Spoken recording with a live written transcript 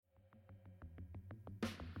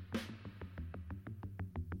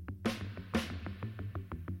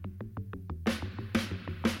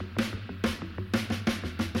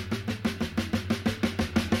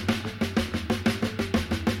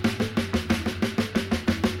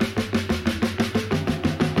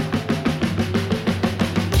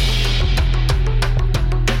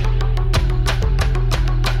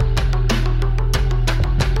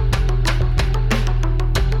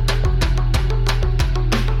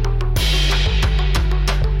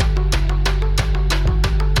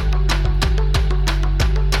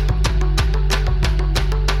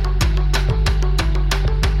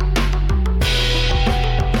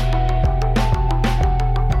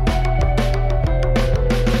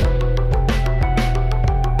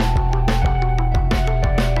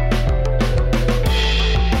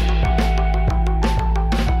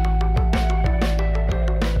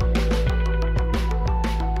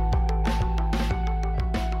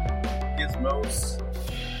Gizmos,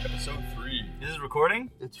 episode 3. This is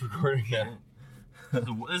recording? It's recording now.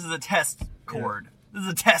 This is a test cord. Yeah. This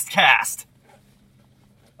is a test cast.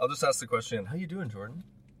 I'll just ask the question, how you doing, Jordan?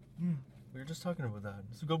 We were just talking about that.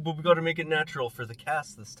 But we got to make it natural for the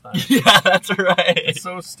cast this time. Yeah, that's right. It's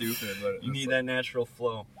so stupid. But you need that natural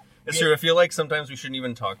flow. It's true. I feel like sometimes we shouldn't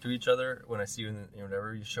even talk to each other when I see you in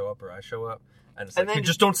whenever you show up or I show up. And it's like, then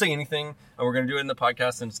just don't say anything, and we're going to do it in the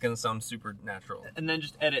podcast, and it's going to sound super natural. And then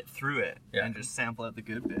just edit through it, and just sample out the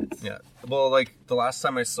good bits. Yeah. Well, like, the last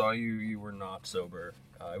time I saw you, you were not sober.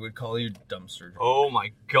 I would call you dumpster drunk. Oh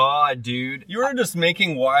my god, dude. You were just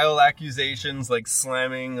making wild accusations, like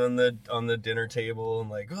slamming on the dinner table, and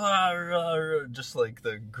like, just like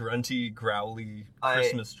the grunty, growly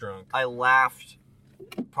Christmas drunk. I laughed,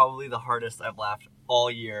 probably the hardest I've laughed all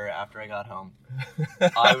year after I got home.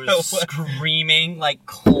 I was screaming, like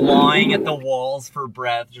clawing at the walls for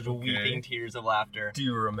breath, just weeping tears of laughter. Do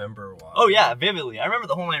you remember why? Oh yeah, vividly. I remember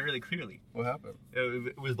the whole night really clearly. What happened?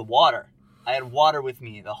 It was the water. I had water with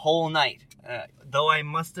me the whole night. Though I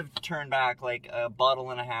must have turned back like a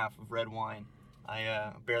bottle and a half of red wine.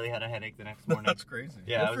 I barely had a headache the next morning. That's crazy.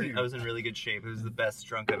 Yeah, I was in really good shape. It was the best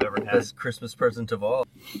drunk I've ever had. Best Christmas present of all.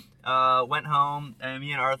 Went home, and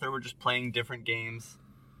me and Arthur were just playing different games.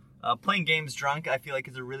 Playing games drunk, I feel like,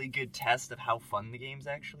 is a really good test of how fun the games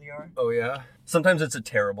actually are. Oh, yeah? Sometimes it's a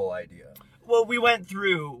terrible idea. Well,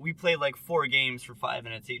 we played like 4 games for 5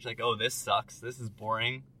 minutes each. Like, oh, this sucks. This is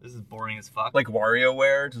boring. This is boring as fuck. Like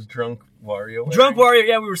WarioWare? Just drunk WarioWare? Drunk Wario,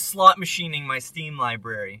 yeah, we were slot machining my Steam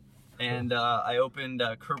library. And I opened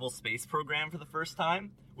Kerbal Space Program for the first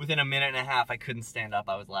time. Within a minute and a half, I couldn't stand up.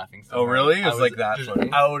 I was laughing so hard. Oh, really? It was like that just funny?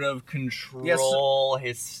 Out of control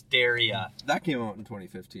hysteria. That came out in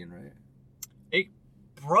 2015, right? It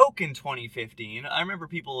broke in 2015. I remember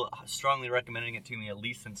people strongly recommending it to me at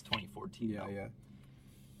least since 2014. Yeah.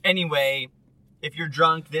 Anyway, if you're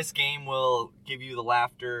drunk, this game will give you the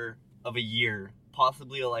laughter of a year,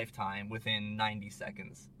 possibly a lifetime, within 90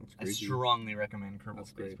 seconds. I strongly recommend Kerbal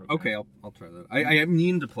Space Program. Okay, I'll try that. I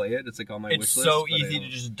mean to play it. It's like on my wish list. It's so easy to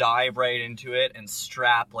just dive right into it and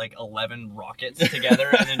strap like 11 rockets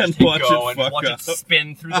together and then just watch it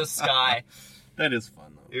spin through the sky. That is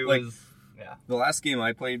fun though. It was. Yeah. The last game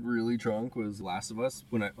I played really drunk was Last of Us.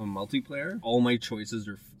 On multiplayer, all my choices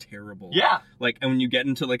are terrible. Yeah. Like, and when you get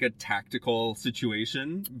into like a tactical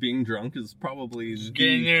situation, being drunk is probably just get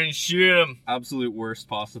in there and shoot them. Absolute worst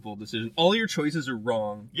possible decision. All your choices are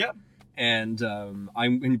wrong. Yep. And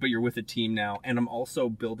but you're with a team now, and I'm also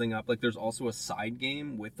building up. Like, there's also a side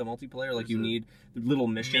game with the multiplayer. Like, you need little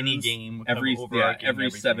missions. Mini game every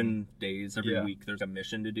 7 days, every week. There's a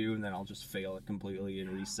mission to do, and then I'll just fail it completely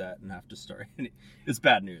and reset and have to start. It's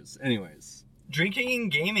bad news. Anyways, drinking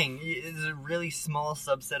and gaming is a really small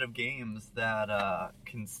subset of games that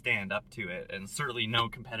can stand up to it, and certainly no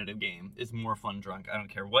competitive game is more fun drunk. I don't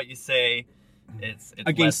care what you say. It's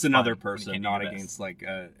against another person, not against like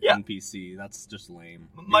a NPC. That's just lame.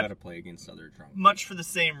 You gotta play against other drunk people. Much for the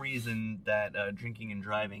same reason that drinking and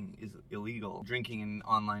driving is illegal. Drinking and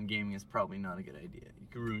online gaming is probably not a good idea. You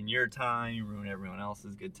can ruin your time. You ruin everyone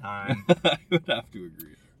else's good time. I would have to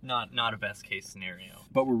agree. Not a best case scenario.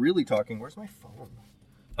 But we're really talking. Where's my phone?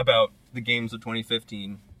 About the games of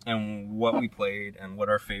 2015. And what we played and what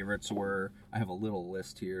our favorites were. I have a little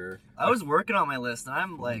list here. I was working on my list, and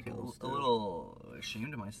I'm like a little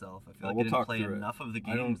ashamed of myself. I feel like I didn't play enough of the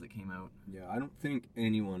games that came out. Yeah, I don't think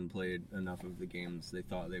anyone played enough of the games they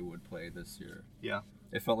thought they would play this year. Yeah.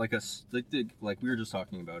 It felt like like we were just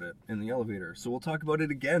talking about it in the elevator. So we'll talk about it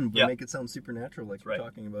again, but make it sound supernatural like we're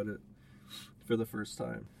talking about it for the first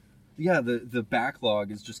time. Yeah, the backlog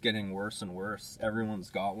is just getting worse and worse. Everyone's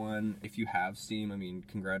got one. If you have Steam, I mean,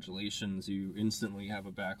 congratulations. You instantly have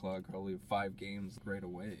a backlog, probably 5 games right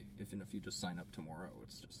away. Even if you just sign up tomorrow.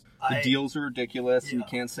 It's just, the deals are ridiculous, and you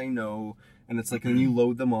can't say no. And it's like, then you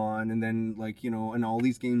load them on, and then, like, and all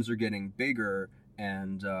these games are getting bigger,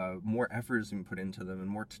 and more effort has been put into them, and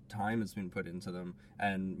more time has been put into them,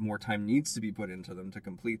 and more time needs to be put into them to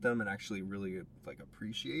complete them and actually really, like,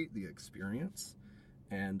 appreciate the experience.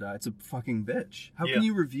 And it's a fucking bitch. How can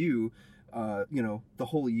you review, the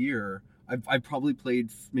whole year? I've probably played,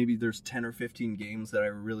 maybe there's 10 or 15 games that I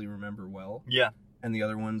really remember well. Yeah. And the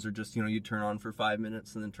other ones are just, you turn on for 5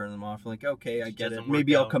 minutes and then turn them off. Like, okay, I get it.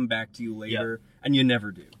 Maybe I'll come back to you later. And you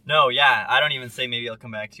never do. No, yeah. I don't even say maybe I'll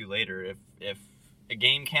come back to you later. If a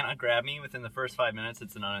game cannot grab me within the first 5 minutes,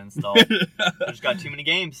 it's an uninstall. I just got too many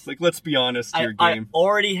games. Like, let's be honest, your game. I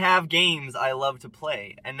already have games I love to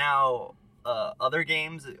play. And now other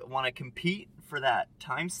games want to compete for that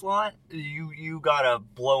time slot, you gotta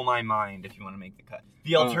blow my mind if you want to make the cut.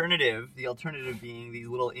 The alternative being these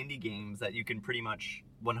little indie games that you can pretty much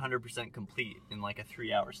 100% complete in like a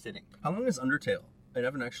 3-hour sitting. How long is Undertale? I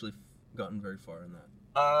haven't actually gotten very far in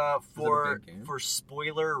that. For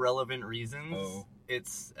spoiler relevant reasons,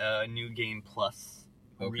 it's a new game plus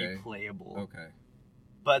replayable. Okay.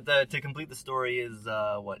 But to complete the story is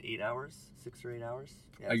 8 hours? 6 or 8 hours?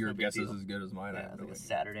 Yeah, your guess is as good as mine. Yeah, it's like a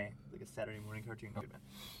Saturday morning cartoon.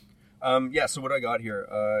 So what I got here,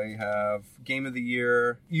 I have Game of the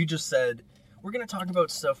Year. You just said we're going to talk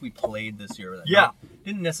about stuff we played this year that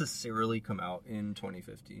didn't necessarily come out in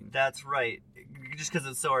 2015. That's right. Just because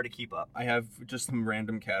it's so hard to keep up. I have just some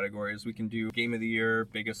random categories. We can do Game of the Year,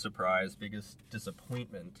 biggest surprise, biggest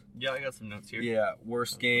disappointment. Yeah, I got some notes here. Yeah,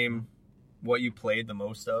 worst game, what you played the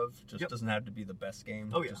most of. Just doesn't have to be the best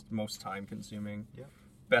game. Oh, yeah. Just most time consuming. Yeah.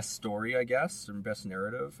 Best story, I guess, or best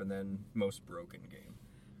narrative, and then most broken game.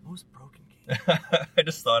 Most broken game. I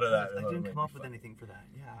just thought of that. I didn't come up with anything for that.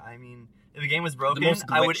 Yeah, I mean, if a game was broken,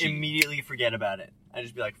 I would immediately forget about it. I'd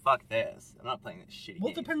just be like, fuck this. I'm not playing this shitty game.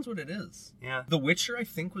 Well, it depends what it is. Yeah. The Witcher, I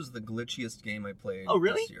think, was the glitchiest game I played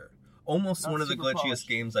really? this year. Almost one of the glitchiest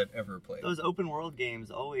games I've ever played. Those open world games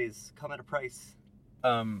always come at a price.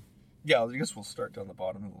 Yeah, I guess we'll start down the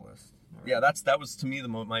bottom of the list. Right. Yeah, that was to me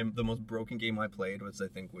the most broken game I played was, I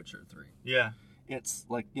think, Witcher 3. Yeah. It's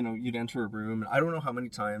like, you'd enter a room, and I don't know how many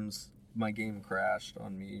times my game crashed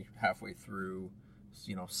on me halfway through,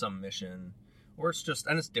 some mission, or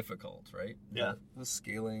it's difficult, right? Yeah. The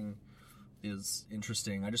scaling is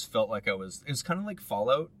interesting. I just felt like it was kind of like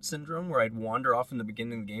Fallout syndrome, where I'd wander off in the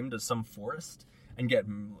beginning of the game to some forest and get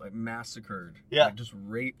massacred. Yeah. Just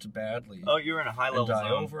raped badly. Oh, you were in a high-level zone.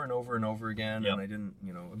 zone. Over and over and over again, and I didn't,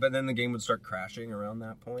 but then the game would start crashing around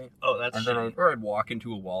that point. Oh, that's shitty. Or I'd walk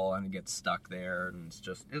into a wall and get stuck there, and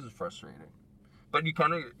it was frustrating. But you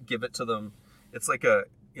kind of give it to them. It's like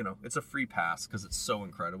it's a free pass because it's so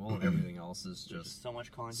incredible, and everything else is just so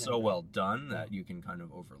much content, so well done that you can kind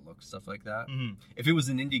of overlook stuff like that. Mm-hmm. If it was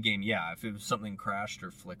an indie game, if it was something crashed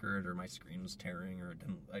or flickered or my screen was tearing or it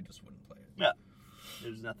didn't, I just wouldn't play it. Yeah.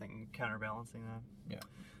 There's nothing counterbalancing that. Yeah.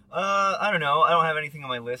 I don't know. I don't have anything on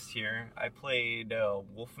my list here. I played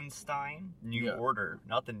Wolfenstein New Order.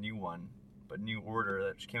 Not the new one, but New Order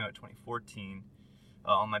that came out in 2014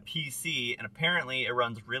 on my PC. And apparently it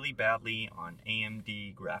runs really badly on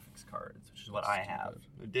AMD graphics cards, which is what I have.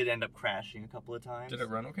 It did end up crashing a couple of times. Did it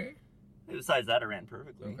run okay? Besides that, it ran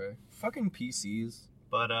perfectly. Okay. Fucking PCs.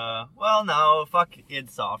 But, no. Fuck id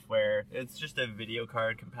Software. It's just a video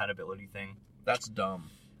card compatibility thing. That's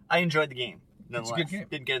dumb. I enjoyed the game. It's a good game.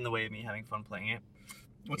 Didn't get in the way of me having fun playing it.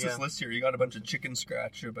 What's this list here? You got a bunch of chicken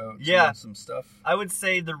scratch about some stuff. I would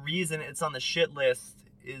say the reason it's on the shit list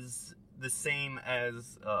is the same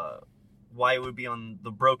as why it would be on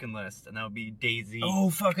the broken list, and that would be DayZ.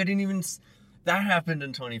 Oh, fuck, I didn't even... That happened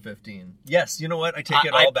in 2015. Yes, you know what? I take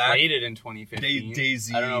it all back. I played it in 2015.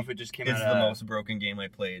 DayZ. I don't know if it just came out. It's the most broken game I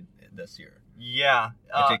played this year. Yeah.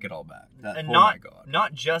 I take it all back. My God.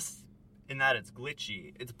 Not just in that it's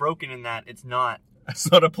glitchy. It's broken in that it's not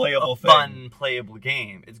a playable thing. Fun playable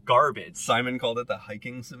game. It's garbage. Simon called it the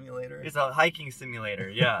hiking simulator. It's a hiking simulator,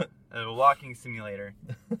 yeah. A walking simulator.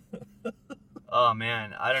 Oh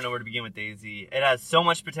man, I don't know where to begin with DayZ. It has so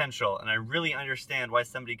much potential, and I really understand why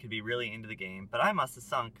somebody could be really into the game, but I must have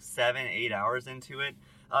sunk 7-8 hours into it.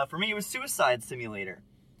 For me, it was Suicide Simulator.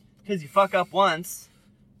 Because you fuck up once,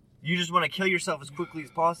 you just want to kill yourself as quickly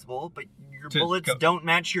as possible, but your bullets don't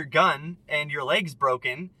match your gun, and your leg's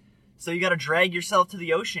broken, so you gotta drag yourself to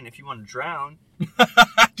the ocean if you want to drown.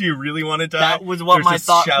 Do you really want to die? That was what my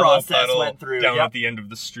thought process went through. Down at the end of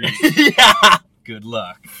the street. Yeah! Good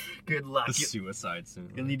luck. Good luck. The Suicide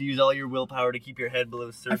Simulator. You'll need to use all your willpower to keep your head below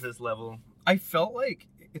surface level. I felt like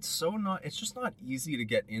it's just not easy to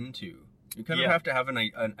get into. You kind of have to have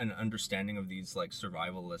an understanding of these like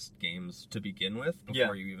survivalist games to begin with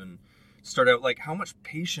before you even start out. Like, how much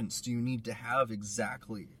patience do you need to have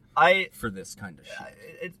exactly for this kind of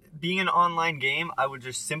shit? Being an online game, I would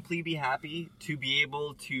just simply be happy to be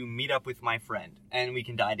able to meet up with my friend and we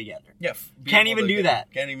can die together. Yeah. Can't even do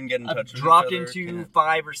that. Can't even get in touch with each other. Dropped into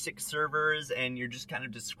 5 or 6 servers and you're just kind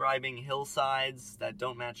of describing hillsides that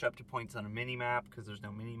don't match up to points on a mini-map because there's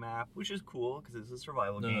no mini-map, which is cool because it's a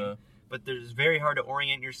survival game. But it's very hard to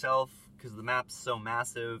orient yourself because the map's so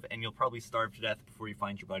massive and you'll probably starve to death before you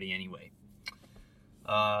find your buddy anyway.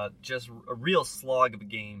 Just a real slog of a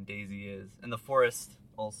game, DayZ is. And the Forest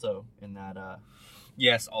also in that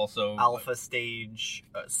yes, also alpha stage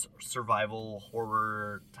survival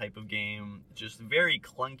horror type of game. Just very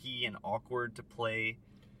clunky and awkward to play.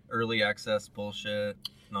 Early access bullshit.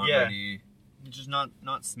 Not ready. just not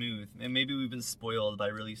smooth. And maybe we've been spoiled by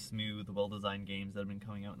really smooth, well-designed games that have been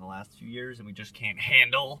coming out in the last few years, and we just can't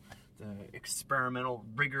handle the experimental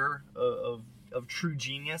rigor of true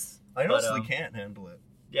genius. I honestly can't handle it.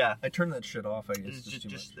 Yeah. I turn that shit off. It's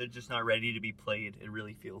just they're just not ready to be played. It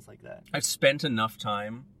really feels like that. I've spent enough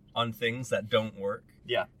time on things that don't work.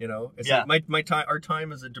 Yeah. You know? It's like my time, our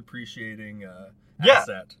time is a depreciating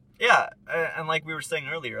asset. Yeah. And like we were saying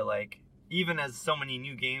earlier, like, even as so many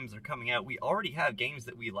new games are coming out, we already have games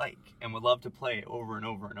that we like and would love to play over and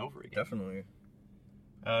over and over again. Definitely.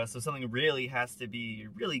 So something really has to be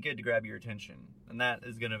really good to grab your attention. And that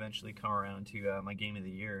is going to eventually come around to my game of the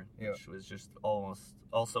year, which was just almost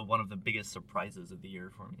also one of the biggest surprises of the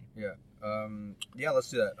year for me. Yeah, let's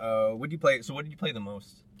do that. What did you play the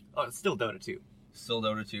most? Oh, it's still Dota 2. Still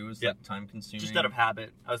Dota 2 is like time consuming. Just out of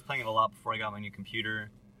habit. I was playing it a lot before I got my new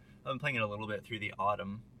computer. I've been playing it a little bit through the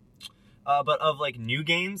autumn. But of like new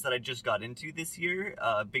games that I just got into this year,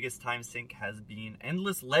 biggest time sink has been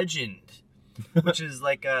Endless Legend, which is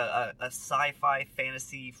like a sci-fi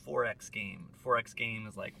fantasy 4X game. 4X game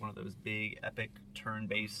is like one of those big epic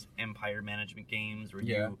turn-based empire management games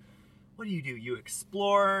where what do? You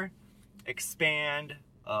explore, expand,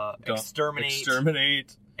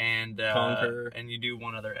 exterminate, and conquer, and you do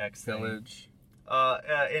one other X pillage.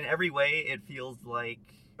 In every way, it feels like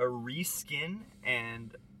a reskin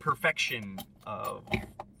and perfection of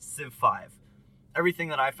Civ 5. Everything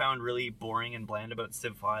that I found really boring and bland about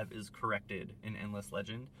Civ 5 is corrected in Endless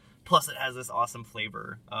Legend. Plus, it has this awesome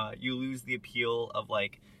flavor. You lose the appeal of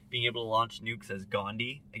like being able to launch nukes as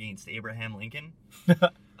Gandhi against Abraham Lincoln,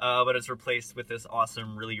 but it's replaced with this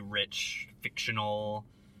awesome, really rich, fictional,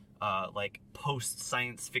 like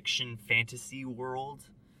post-science fiction fantasy world.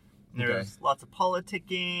 There's lots of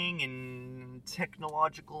politicking and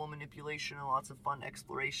technological manipulation and lots of fun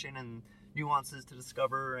exploration and nuances to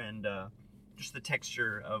discover, and just the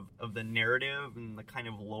texture of the narrative and the kind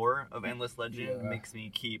of lore of Endless Legend makes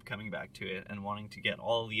me keep coming back to it and wanting to get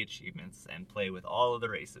all the achievements and play with all of the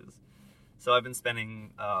races. So I've been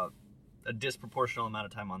spending a disproportionate amount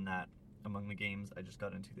of time on that among the games I just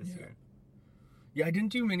got into this year. Yeah, I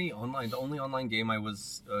didn't do many online. The only online game I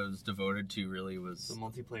was devoted to really was the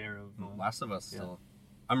multiplayer of Last of Us. Still,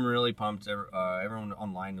 I'm really pumped. Everyone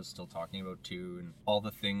online is still talking about 2 and all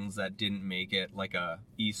the things that didn't make it like a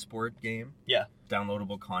esport game. Yeah,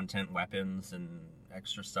 downloadable content, weapons, and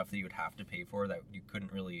extra stuff that you would have to pay for that you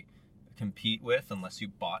couldn't really compete with unless you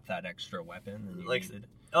bought that extra weapon. And you needed.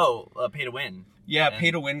 Pay to win. Yeah,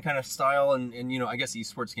 pay to win kind of style, and you know, I guess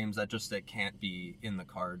esports games that can't be in the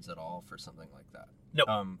cards at all for something like that.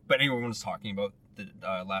 Nope. But everyone was talking about the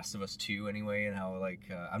Last of Us 2 anyway, and how like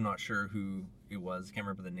I'm not sure who it was. Can't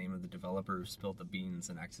remember the name of the developer who spilled the beans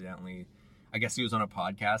and accidentally. I guess he was on a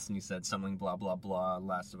podcast and he said something blah blah blah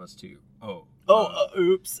Last of Us 2.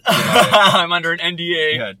 Oops. I'm under an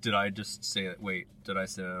NDA. Yeah, did I just say that? Wait, did I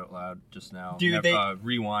say that out loud just now? Dude,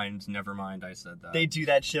 rewind, never mind, I said that. They do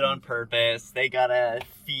that shit on purpose. They gotta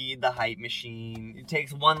feed the hype machine. It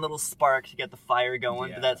takes one little spark to get the fire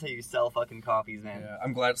going, but that's how you sell fucking copies, man. Yeah,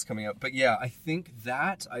 I'm glad it's coming out. But yeah, I think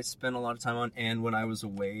that I spent a lot of time on, and when I was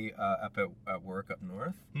away up at work up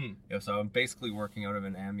north. Yeah, so I'm basically working out of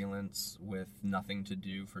an ambulance with nothing to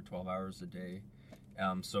do for 12 hours a day.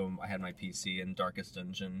 So I had my PC and Darkest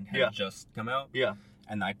Dungeon had just come out. Yeah.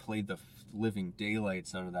 And I played the living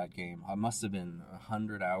daylights out of that game. I must have been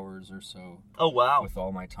 100 hours or so. Oh, wow. With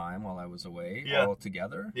all my time while I was away. All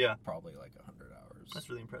together. Yeah. Probably like 100 hours. That's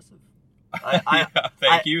really impressive.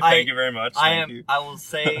 Thank you very much. I will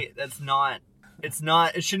say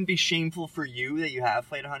it shouldn't be shameful for you that you have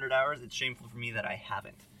played 100 hours. It's shameful for me that I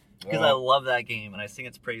haven't. Because I love that game, and I sing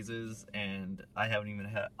its praises, and I haven't even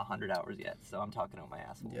hit 100 hours yet, so I'm talking out my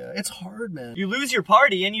asshole. Yeah, it's hard, man. You lose your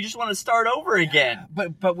party, and you just want to start over again.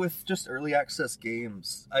 But with just early access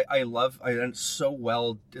games, I done so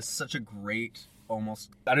well. It's such a great,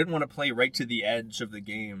 almost... I didn't want to play right to the edge of the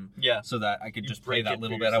game so that I could just play that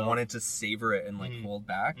little bit. I wanted to savor it and hold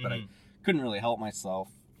back, but I couldn't really help myself.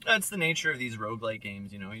 That's the nature of these roguelike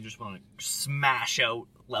games, you know? You just want to smash out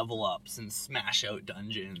level ups and smash out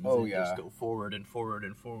dungeons just go forward and forward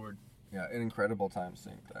and forward. Yeah, an incredible time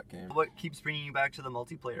sink, that game. What keeps bringing you back to the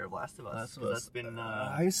multiplayer of Last of Us? That's been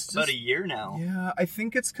about a year now. Yeah, I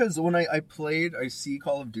think it's because when I see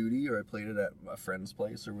Call of Duty, or I played it at a friend's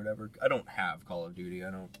place or whatever. I don't have Call of Duty. I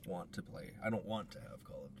don't want to have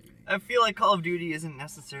Call of Duty. I feel like Call of Duty isn't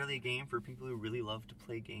necessarily a game for people who really love to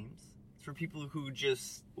play games. For people who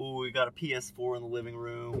just, we got a PS4 in the living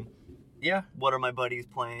room. Yeah. What are my buddies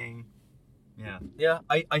playing? Yeah. Yeah,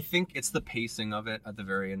 I think it's the pacing of it at the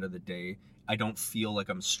very end of the day. I don't feel like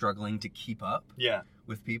I'm struggling to keep up. Yeah.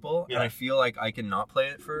 with people, and I feel like I can not play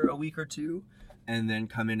it for a week or two, and then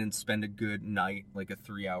come in and spend a good night, like a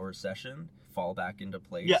 3-hour session, fall back into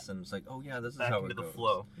place, and it's like, oh yeah, this is how it goes. Back into the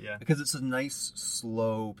flow, because it's a nice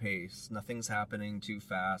slow pace. Nothing's happening too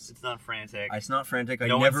fast. It's not frantic. It's not frantic.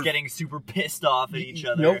 No one's getting super pissed off at each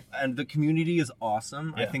other. Nope. And the community is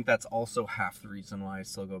awesome. I think that's also half the reason why I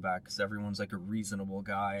still go back, because everyone's like a reasonable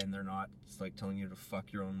guy, and they're not just like telling you to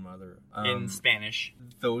fuck your own mother. In Spanish.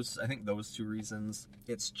 I think those two reasons.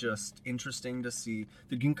 It's just interesting to see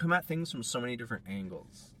that you can come at things from so many different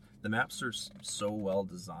angles. The maps are so well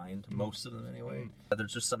designed, most of them anyway.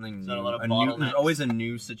 There's just something new. There's always a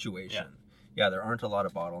new situation. Yeah, there aren't a lot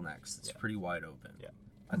of bottlenecks. It's pretty wide open. Yeah,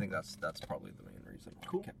 I think that's probably the main reason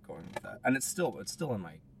why I kept going with that. And it's still in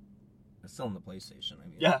the PlayStation. I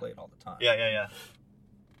mean, I play it all the time. Yeah.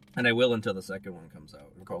 And I will until the second one comes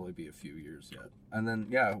out. It'll probably be a few years yet. And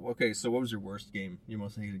then, okay, so what was your worst game? Your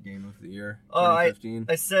most hated game of the year? 2015?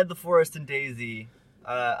 I said The Forest and Daisy.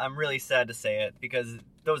 I'm really sad to say it, because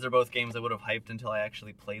those are both games I would have hyped until I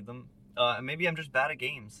actually played them. And maybe I'm just bad at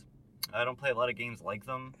games. I don't play a lot of games like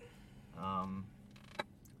them.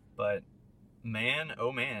 But man,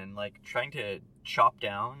 oh man, like trying to chop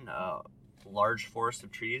down a large forest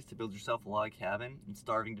of trees to build yourself a log cabin and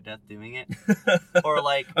starving to death doing it. Or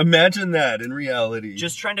like... Imagine that in reality.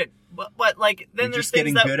 Just trying to... But like, then You're there's just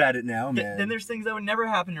getting good at it now, man. Then there's things that would never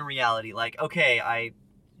happen in reality. Like, okay, I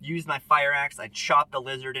used my fire axe, I chopped a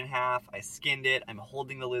lizard in half, I skinned it, I'm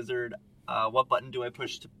holding the lizard. What button do I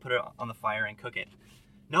push to put it on the fire and cook it?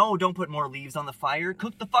 No, don't put more leaves on the fire.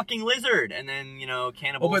 Cook the fucking lizard. And then,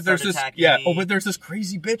 cannibals start attacking me. But there's this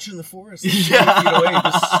crazy bitch in the forest. 50 feet away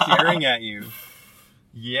just staring at you.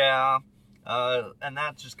 Yeah. And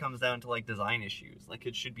that just comes down to, like, design issues. Like,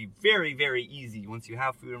 it should be very, very easy once you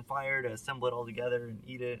have food and fire to assemble it all together and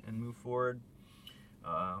eat it and move forward.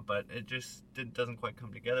 But it just doesn't quite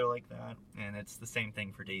come together like that, and it's the same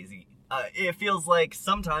thing for Daisy. It feels like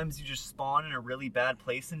sometimes you just spawn in a really bad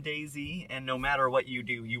place in Daisy, and no matter what you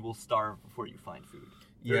do, you will starve before you find food.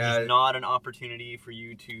 There's just not an opportunity for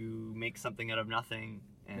you to make something out of nothing.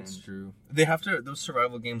 It's true. They have to, those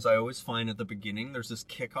survival games, I always find at the beginning, there's this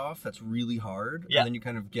kickoff that's really hard, and then you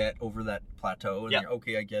kind of get over that plateau, and you're,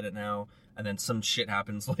 okay, I get it now, and then some shit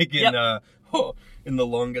happens, like in The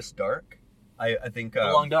Longest Dark. I think... The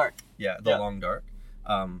Long Dark. Yeah, The Long Dark.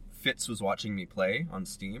 Fitz was watching me play on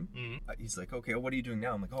Steam. Mm-hmm. He's like, okay, what are you doing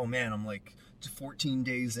now? I'm like, oh man, I'm like 14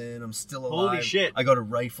 days in, I'm still alive. Holy shit. I got a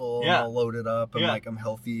rifle, I'm all loaded up, I'm like, I'm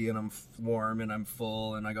healthy, and I'm warm, and I'm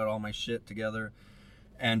full, and I got all my shit together.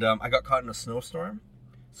 And I got caught in a snowstorm.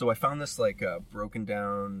 So I found this like broken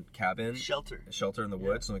down cabin. Shelter in the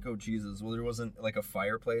woods. I'm like, oh Jesus, well there wasn't like a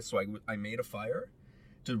fireplace, so I made a fire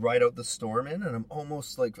to ride out the storm in, and I'm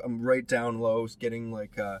almost like, I'm right down low, getting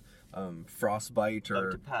like frostbite or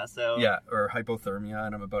about to pass out. Yeah, or hypothermia,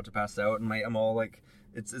 and I'm about to pass out, and I'm all like,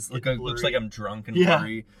 it's like looks like I'm drunk and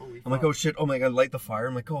blurry. I'm like, oh shit, oh my god, light the fire.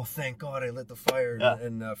 I'm like, oh thank God I lit the fire.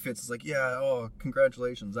 And Fitz is like, yeah, oh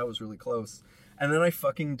congratulations, that was really close. And then I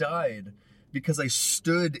fucking died because I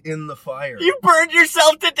stood in the fire. You burned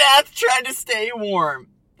yourself to death trying to stay warm.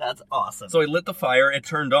 That's awesome. So I lit the fire, it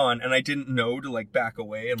turned on, and I didn't know to like back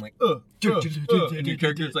away. I'm like, and your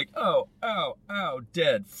character's like, oh,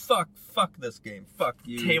 dead. Fuck this game. Fuck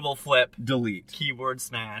you. Table flip. Delete. Keyboard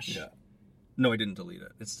smash. Yeah. No, I didn't delete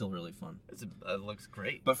it. It's still really fun. It looks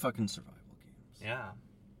great. But fucking survival games. Yeah.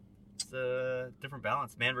 It's a different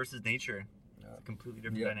balance. Man versus nature. Yeah. It's a completely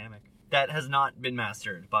different dynamic. That has not been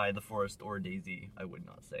mastered by The Forest or Daisy, I would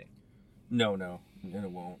not say. No, and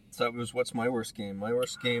it won't. So it was, what's my worst game? My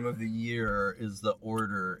worst game of the year is The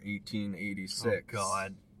Order 1886. Oh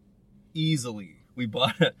God. Easily.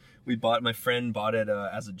 My friend bought it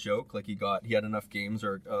as a joke. Like he had enough games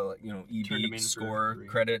or EB score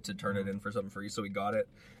credit to turn it in for something free, so he got it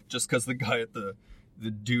just because the guy at the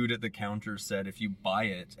dude at the counter said if you buy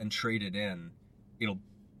it and trade it in,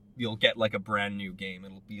 you'll get like a brand new game.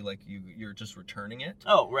 It'll be like you're just returning it.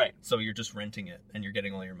 Oh, right. So you're just renting it and you're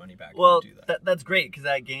getting all your money back. Well, if you do that. That's great because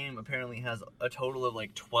that game apparently has a total of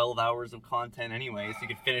like 12 hours of content anyway, so you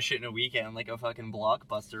could finish it in a weekend like a fucking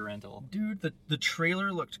Blockbuster rental. Dude, the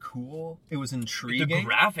trailer looked cool. It was intriguing.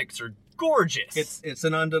 The graphics are gorgeous. It's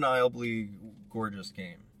an undeniably gorgeous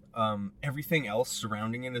game. Everything else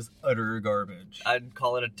surrounding it is utter garbage. I'd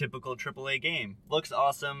call it a typical AAA game. Looks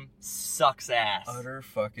awesome, sucks ass. Utter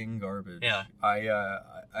fucking garbage. Yeah.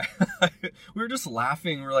 We were just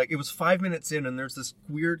laughing. We're like, it was 5 minutes in, and there's this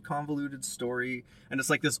weird convoluted story, and it's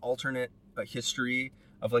like this alternate history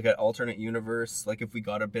of like an alternate universe, like if we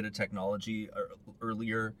got a bit of technology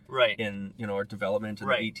earlier in our development in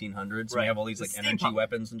the 1800s, and we have all these like energy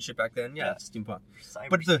weapons and shit back then. Yeah, it's steampunk.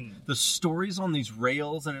 But the stories on these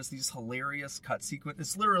rails, and it's these hilarious cut sequence.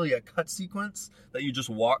 It's literally a cut sequence that you just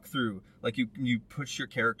walk through. Like you push your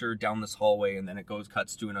character down this hallway, and then it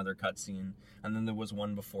cuts to another cut scene, and then there was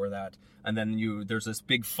one before that, and then there's this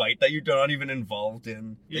big fight that you're not even involved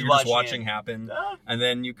in. You're just watching happen, and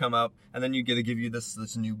then you come up, and then you give you this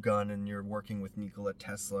new gun, and you're working with Nikola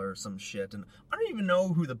Tesla or some shit, and I don't even know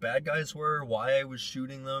who the bad guys were, why I was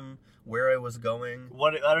shooting them, where I was going.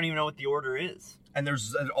 I don't even know what the order is. And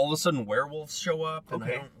there's all of a sudden werewolves show up, and I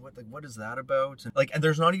don't what is that about? And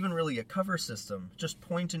there's not even really a cover system. Just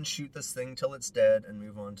point and shoot this thing till it's dead, and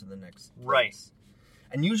move on to the next place. Right.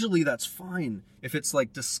 And usually that's fine if it's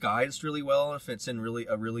like disguised really well, if it's in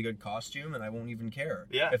a really good costume, and I won't even care.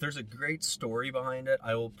 Yeah. If there's a great story behind it,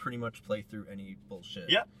 I will pretty much play through any bullshit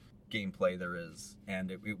gameplay there is.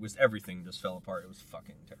 And it was everything just fell apart. It was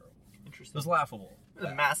fucking terrible. Interesting. It was laughable. It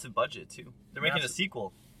was a massive budget too. They're making a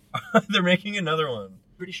sequel. They're making another one.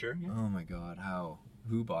 Pretty sure. Yeah. Oh my god, how?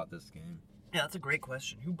 Who bought this game? Yeah, that's a great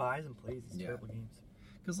question. Who buys and plays these terrible games?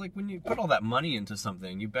 Because like when you put all that money into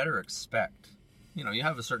something, you better expect. You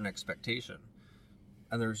have a certain expectation,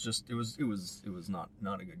 and there's just it was not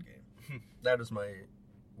a good game. That is my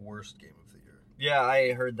worst game of the year. Yeah,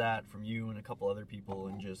 I heard that from you and a couple other people,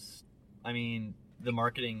 and the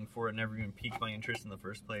marketing for it never even piqued my interest in the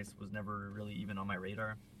first place. Was never really even on my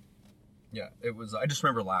radar. Yeah, it was. I just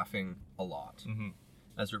remember laughing a lot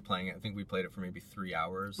as we were playing it. I think we played it for maybe 3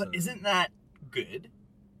 hours. But isn't that good?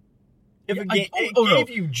 If a game gave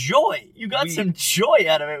you joy, you got some joy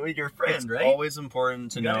out of it with your friend, right? It's always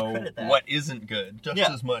important to know what isn't good, just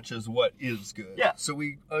as much as what is good. Yeah. So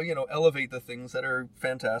we, elevate the things that are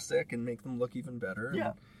fantastic and make them look even better.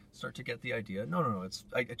 Yeah. And start to get the idea. No.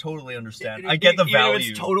 I totally understand. I get the value. Even if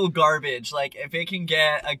it's total garbage. Like, if it can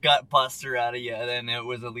get a gut buster out of you, then it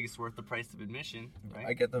was at least worth the price of admission. Right?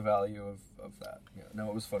 I get the value of that. Yeah. No,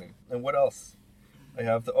 it was funny. And what else? I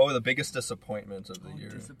have the biggest disappointment of the year.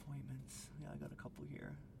 Disappointments. Yeah, I got a couple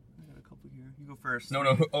here. You go first.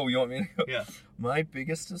 No. Oh, you want me to go? Yeah. My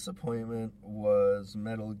biggest disappointment was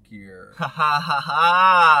Metal Gear. Ha ha ha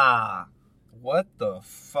ha! What the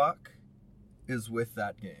fuck is with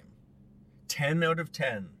that game? 10 out of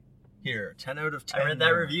 10. Here, 10 out of 10. I read that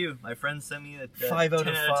review. My friend sent me a 5 out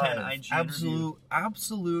of 5. 10 IG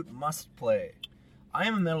Absolute must play. I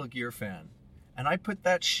am a Metal Gear fan, and I put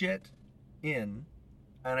that shit in,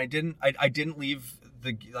 and I didn't leave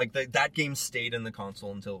that game stayed in the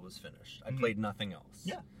console until it was finished. I played nothing else.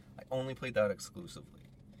 Yeah. I only played that exclusively.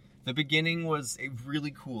 The beginning was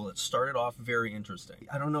really cool. It started off very interesting.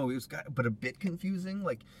 I don't know, but a bit confusing.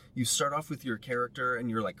 Like, you start off with your character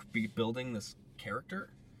and you're like building this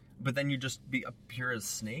character, but then you just appear as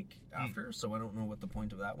Snake after. So I don't know what the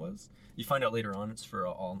point of that was. You find out later on it's for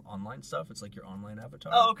all online stuff. It's like your online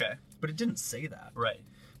avatar. Oh, okay. But it didn't say that. Right.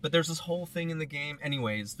 But there's this whole thing in the game.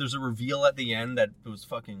 Anyways, there's a reveal at the end that was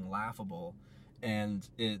fucking laughable. And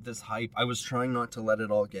this hype, I was trying not to let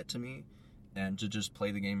it all get to me and to just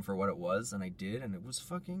play the game for what it was, and I did, and it was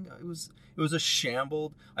it was a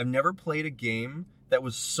shambled. I've never played a game that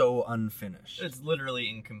was so unfinished. It's literally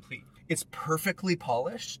incomplete. It's perfectly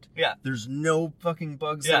polished. Yeah. There's no fucking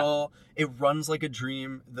bugs at all. It runs like a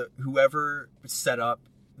dream. Whoever set up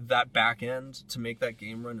that back end to make that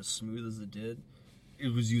game run as smooth as it did,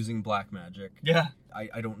 it was using black magic. Yeah.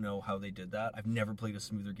 I don't know how they did that. I've never played a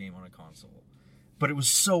smoother game on a console. But it was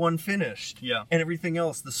so unfinished. Yeah. And everything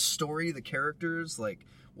else, the story, the characters, like,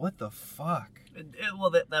 what the fuck?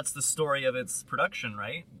 Well, that's the story of its production,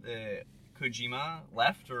 right? Kojima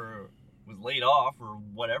left or was laid off or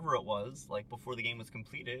whatever it was, like, before the game was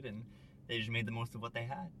completed, and they just made the most of what they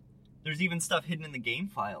had. There's even stuff hidden in the game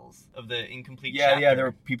files of the incomplete chapter. Yeah, there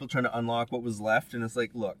were people trying to unlock what was left, and it's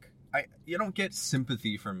like, look, you don't get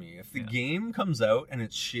sympathy from me. If the game comes out and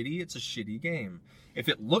it's shitty, it's a shitty game. If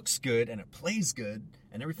it looks good and it plays good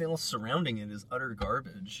and everything else surrounding it is utter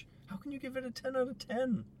garbage, how can you give it a 10 out of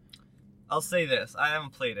 10? I'll say this. I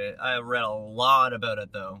haven't played it. I read a lot about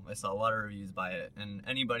it, though. I saw a lot of reviews by it. And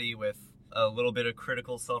anybody with a little bit of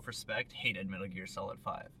critical self-respect hated Metal Gear Solid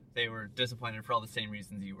 5. They were disappointed for all the same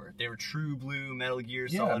reasons you were. They were true blue Metal Gear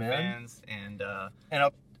Solid fans.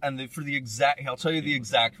 I'll tell you the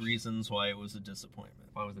exact reasons why it was a disappointment.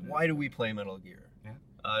 Why was it? Why do we play Metal Gear? Yeah.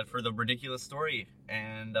 for the ridiculous story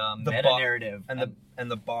and meta narrative and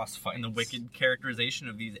the boss fights and the wicked characterization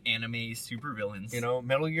of these anime supervillains. You know,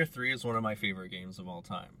 Metal Gear 3 is one of my favorite games of all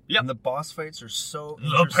time. Yep. And the boss fights are so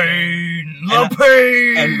the pain,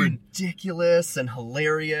 and ridiculous and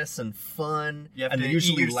hilarious and fun. And they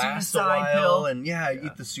usually last a while. Pill. And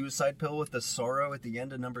eat the suicide pill with the sorrow at the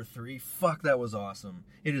end of number 3. Fuck, that was awesome.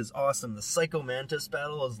 It is awesome. The Psycho Mantis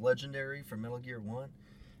battle is legendary from Metal Gear 1.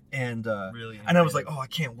 And really and I was like, I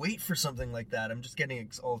can't wait for something like that. I'm just getting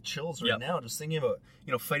all chills right now, just thinking about,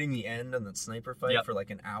 fighting the end and that sniper fight for like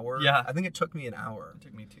an hour. Yeah. I think it took me an hour. It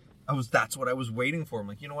took me 2. That's what I was waiting for. I'm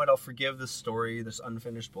like, you know what? I'll forgive this story, this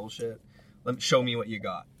unfinished bullshit. Show me what you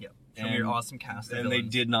got. Yep. Show me your awesome cast of villains. They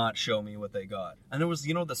did not show me what they got. And there was,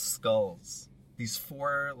 the skulls. These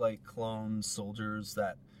 4 like clone soldiers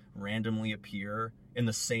that randomly appear in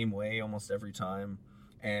the same way almost every time,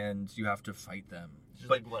 and you have to fight them.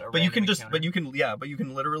 But you can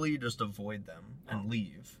literally just avoid them and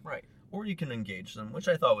leave. Right. Or you can engage them, which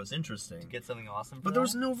I thought was interesting. To get something awesome. But there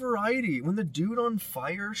was no variety. When the dude on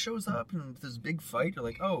fire shows up in this big fight, you're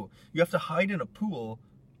like, oh, you have to hide in a pool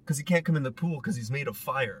because he can't come in the pool because he's made of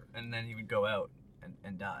fire. And then he would go out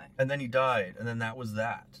and die. And then he died, and then that was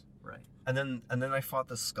that. Right. And then I fought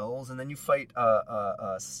the skulls, and then you fight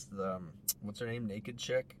what's her name, naked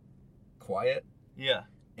chick, Quiet. Yeah.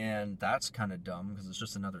 And that's kind of dumb because it's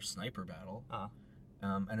just another sniper battle.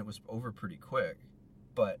 And it was over pretty quick.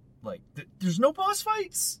 But, like, there's no boss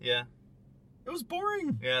fights. Yeah. It was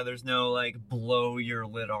boring. Yeah, there's no, like, blow your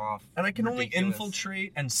lid off. And I can only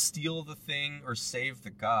infiltrate and steal the thing or save the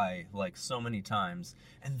guy, like, so many times.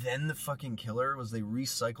 And then the fucking killer was they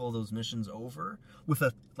recycle those missions over with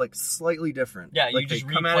a, like, slightly different. Yeah, like, you just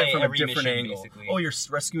they come at it from a different mission, angle. Basically. Oh, you're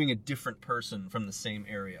rescuing a different person from the same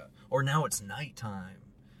area. Or now it's nighttime.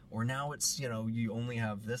 Or now it's, you only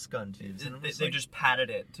have this gun to use. They just padded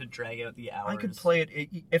it to drag out the hours. I could play it,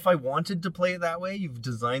 if I wanted to play it that way, you've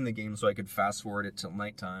designed the game so I could fast forward it till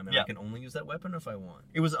nighttime, and I can only use that weapon if I want.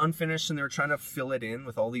 It was unfinished, and they were trying to fill it in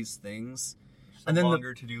with all these things. And then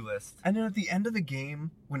longer to-do list. And then at the end of the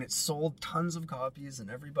game, when it sold tons of copies and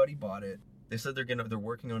everybody bought it, they said they're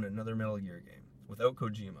working on another Metal Gear game without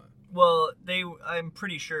Kojima. Well, I'm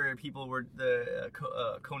pretty sure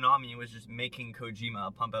Konami was just making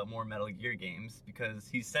Kojima pump out more Metal Gear games because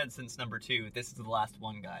he said since number 2, this is the last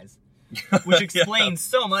one, guys. Which explains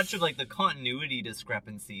so much of, like, the continuity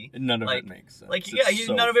discrepancy. None of it makes sense. Like,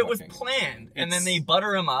 none of it was planned. And then they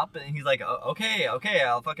butter him up, and he's like, okay,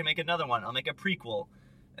 I'll fucking make another one. I'll make a prequel.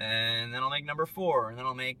 And then I'll make number 4, and then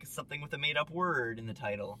I'll make something with a made-up word in the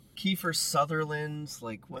title. Kiefer Sutherland's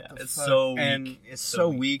like, what the fuck? It's so weak. And it's so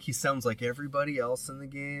weak. He sounds like everybody else in the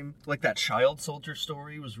game. Like, that child soldier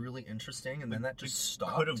story was really interesting, and then that just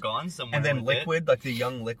stopped. Could have gone somewhere. And then Liquid, like the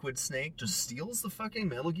young Liquid Snake, just steals the fucking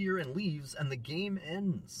Metal Gear and leaves, and the game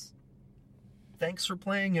ends. Thanks for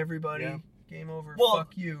playing, everybody. Yeah. Game over. Well,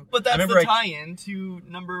 fuck you. But that's the tie-in to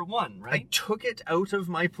number 1, right? I took it out of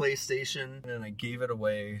my PlayStation and I gave it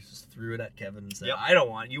away. Just threw it at Kevin and said, "I don't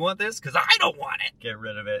want it. You want this? Because I don't want it. Get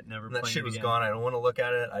rid of it. Never." And that shit was gone. I don't want to look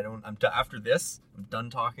at it. After this, I'm done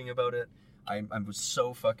talking about it. I was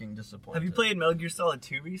so fucking disappointed. Have you played Metal Gear Solid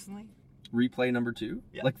 2 recently? Replay number 2?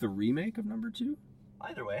 Yeah. Like the remake of number 2?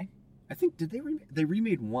 Either way. I think they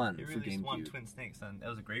remade 1 for GameCube. They released 1, Twin Snakes, and that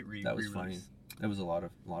was a great re-release. That was funny. That was a lot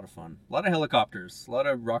of fun. A lot of helicopters. A lot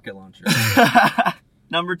of rocket launchers.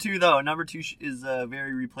 Number 2, though. Number 2 is a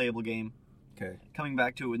very replayable game. Okay. Coming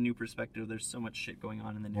back to it with new perspective, there's so much shit going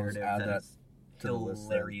on in the narrative that is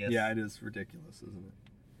hilarious. Yeah, it is ridiculous, isn't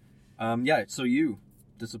it? So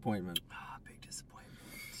disappointment. Big disappointment.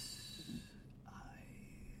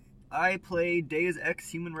 I played Deus Ex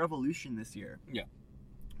Human Revolution this year. Yeah.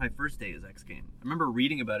 My first Deus Ex game. I remember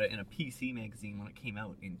reading about it in a PC magazine when it came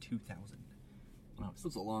out in 2000.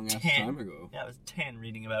 That's a long-ass time ago. Yeah, I was 10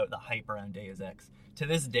 reading about the hype around Deus Ex. To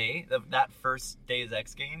this day, that first Deus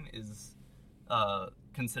Ex game is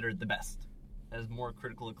considered the best. It has more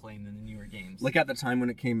critical acclaim than the newer games. Like at the time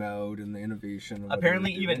when it came out and the innovation.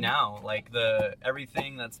 Apparently even now, like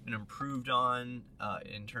everything that's been improved on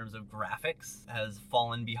in terms of graphics has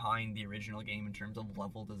fallen behind the original game in terms of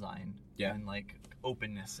level design. Yeah. And like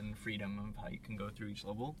openness and freedom of how you can go through each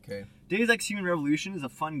level. Okay. Deus Ex Human Revolution is a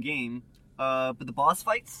fun game, but the boss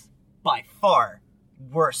fights, by far,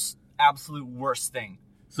 absolute worst thing.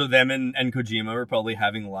 So them and Kojima were probably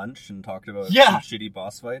having lunch and talked about some shitty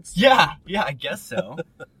boss fights? Yeah, I guess so.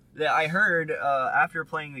 Yeah, I heard after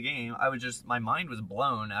playing the game, my mind was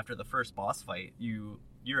blown after the first boss fight.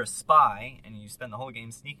 You're a spy, and you spend the whole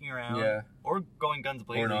game sneaking around, or going guns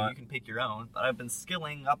blazing. You can pick your own. But I've been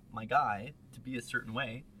skilling up my guy to be a certain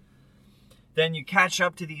way. Then you catch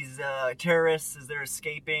up to these terrorists as they're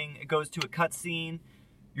escaping. It goes to a cutscene.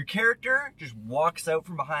 Your character just walks out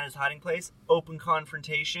from behind his hiding place, open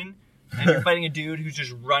confrontation, and you're fighting a dude who's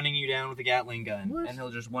just running you down with a Gatling gun. What? And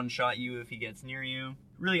he'll just one-shot you if he gets near you.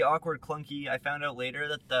 Really awkward, clunky. I found out later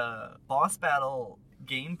that the boss battle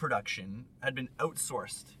game production had been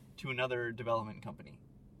outsourced to another development company.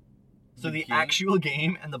 So the actual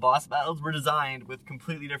game and the boss battles were designed with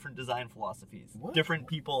completely different design philosophies. What? Different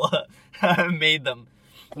people made them.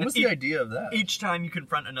 What was the idea of that? Each time you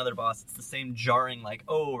confront another boss, it's the same jarring, like,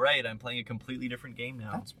 oh, right, I'm playing a completely different game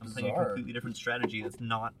now. That's I'm playing a bizarre. completely different strategy that's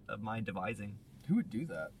not of my devising. Who would do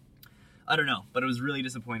that? I don't know, but it was really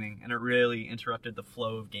disappointing, and it really interrupted the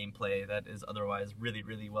flow of gameplay that is otherwise really,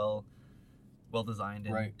 really well designed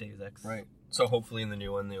in Right. Deus Ex. Right. So hopefully in the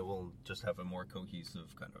new one they will just have a more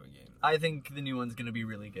cohesive kind of a game. I think the new one's going to be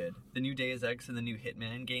really good. The new Deus Ex and the new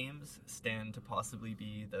Hitman games stand to possibly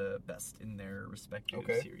be the best in their respective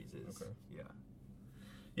series. Okay.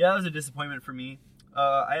 Yeah, it was a disappointment for me.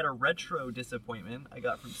 I had a retro disappointment I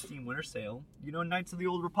got from Steam Winter Sale. You know Knights of the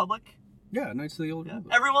Old Republic? Yeah, Knights of the Old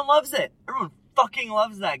Republic. Everyone loves it. Everyone fucking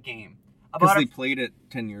loves that game. Because they played it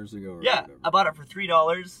 10 years ago or Yeah, whatever. I bought it for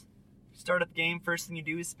 $3. Start up the game, first thing you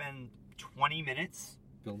do is spend 20 minutes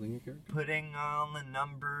Building a character? putting on the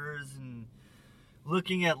numbers and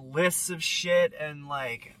looking at lists of shit and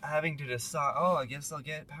like having to decide, oh, I guess I'll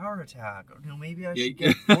get power attack. Or no, maybe I should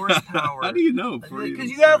get force power. How do you know?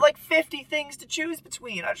 Because you have like 50 things to choose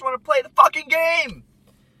between. I just want to play the fucking game.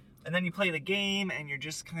 And then you play the game and you're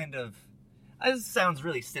just kind of, this sounds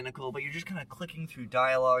really cynical, but you're just kind of clicking through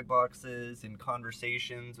dialogue boxes and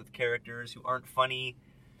conversations with characters who aren't funny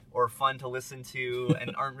or fun to listen to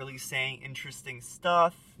and aren't really saying interesting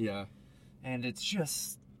stuff. Yeah. And it's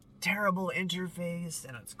just terrible interface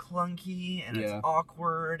and it's clunky and it's Yeah.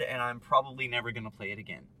 awkward and I'm probably never going to play it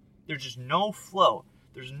again. There's just no flow.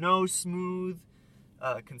 There's no smooth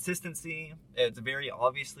consistency. It's very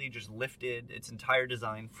obviously just lifted its entire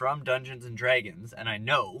design from Dungeons and Dragons, and I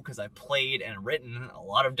know because I played and written a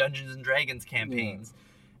lot of Dungeons and Dragons campaigns. Yeah.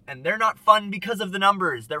 And they're not fun because of the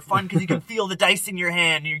numbers. They're fun because you can feel the dice in your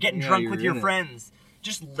hand and you're getting drunk with your friends.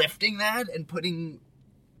 Just lifting that and putting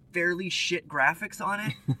fairly shit graphics on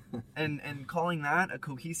it and calling that a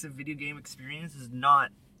cohesive video game experience is not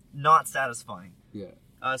satisfying. Yeah.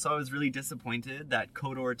 So I was really disappointed that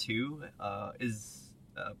KOTOR 2 is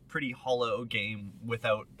a pretty hollow game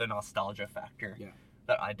without the nostalgia factor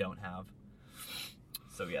that I don't have.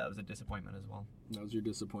 So yeah, it was a disdisappointment as well. That was your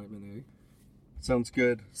disappointment, eh? Sounds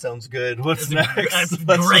good. What's next?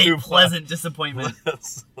 Great, pleasant disappointment.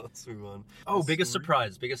 Let's move on. Oh, biggest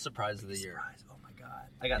surprise of the year. Oh my god.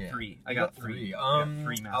 I got three. I got three.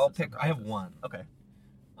 I'll pick. I have one. Okay.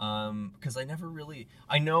 Because I never really,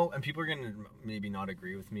 I know, and people are gonna maybe not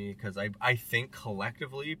agree with me because I think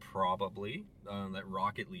collectively probably that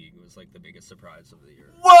Rocket League was like the biggest surprise of the year.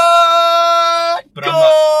 What?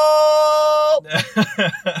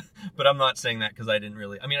 But I'm not saying that because I didn't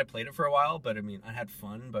really. I mean, I played it for a while, but I mean, I had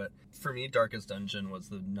fun. But for me, Darkest Dungeon was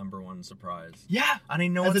the number one surprise. Yeah, and I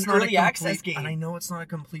know it's it's an not early access game, and I know it's not a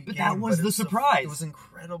complete but game. That was the surprise. It was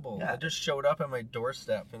incredible. Yeah. It just showed up at my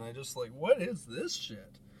doorstep, and I just like, what is this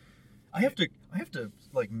shit? I have to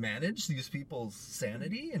like manage these people's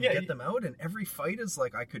sanity and get them out, and every fight is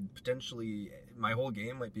like I could potentially, my whole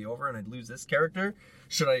game might be over and I'd lose this character.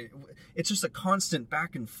 It's just a constant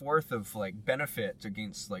back and forth of like benefit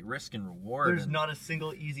against like risk and reward. There's not a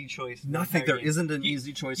single easy choice. Nothing. There isn't an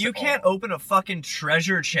easy choice. You can't open a fucking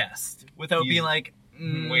treasure chest without being like,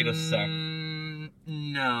 wait a sec.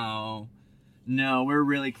 No, we're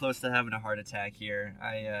really close to having a heart attack here.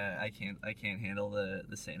 I can't handle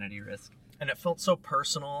the sanity risk. And it felt so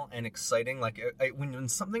personal and exciting. Like when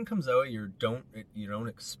something comes out you don't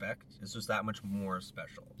expect, it's just that much more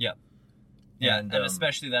special. Yeah. Yeah, and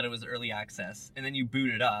especially that it was early access, and then you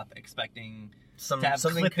boot it up expecting to have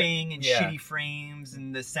clipping and shitty frames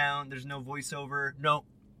and the sound. There's no voiceover. No,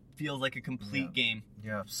 feels like a complete game.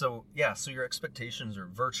 Yeah. So your expectations are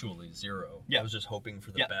virtually zero. Yeah. I was just hoping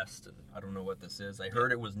for the best. And I don't know what this is. I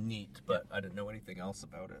heard it was neat, but I didn't know anything else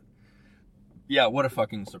about it. Yeah, what a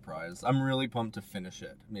fucking surprise. I'm really pumped to finish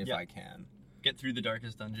it if I can. Get through the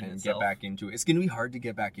Darkest Dungeon and itself. Get back into it. It's going to be hard to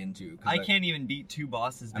get back into. I can't even beat 2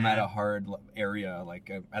 bosses, man. I'm at a hard area,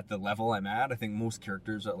 like at the level I'm at. I think most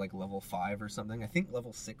characters are at like level 5 or something. I think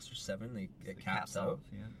level 6 or 7 it caps out.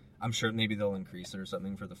 Yeah. I'm sure maybe they'll increase it or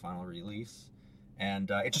something for the final release.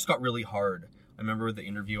 And it just got really hard. I remember the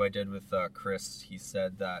interview I did with Chris. He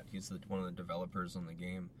said that he's one of the developers on the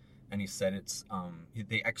game. and he said it's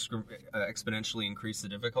they exponentially increased the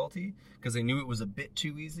difficulty because they knew it was a bit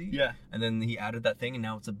too easy. Yeah. And then he added that thing, and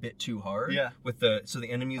now it's a bit too hard. Yeah. So the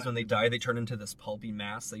enemies, when they die, they turn into this pulpy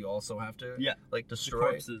mass that you also have to like destroy. The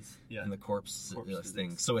corpses. Yeah. And the corpse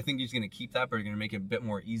thing. So I think he's going to keep that, but they're going to make it a bit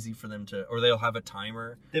more easy for them to, or they'll have a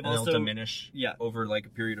timer. They'll diminish over like a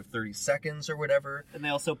period of 30 seconds or whatever. And they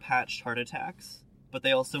also patched heart attacks, but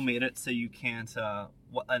they also made it so you can't.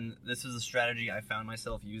 And this is a strategy I found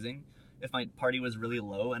myself using. If my party was really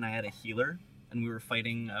low and I had a healer and we were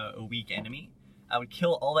fighting a weak enemy, I would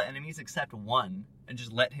kill all the enemies except one and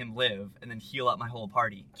just let him live and then heal up my whole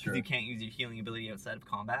party. Because you can't use your healing ability outside of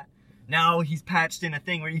combat. Now he's patched in a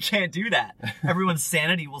thing where you can't do that. Everyone's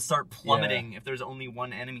sanity will start plummeting if there's only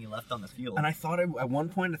one enemy left on the field. And I thought, at one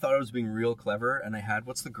point, I thought I was being real clever, and I had,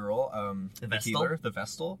 what's the girl? The healer, the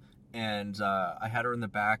Vestal. And I had her in the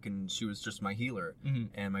back, and she was just my healer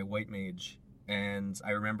and my white mage. And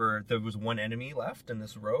I remember there was one enemy left in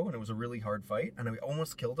this row, and it was a really hard fight. And I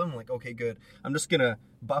almost killed him. I'm like, okay, good. I'm just gonna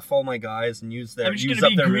buff all my guys and use up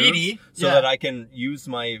their moves so that I can use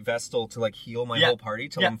my Vestal to like heal my whole party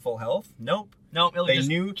till I'm full health. Nope. He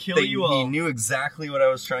knew exactly what I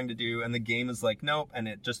was trying to do, and the game is like, nope, and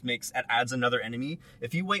it just adds another enemy.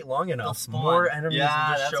 If you wait long enough, more enemies will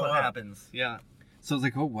just show up. What happens. Yeah. So I was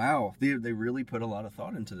like, oh wow, they really put a lot of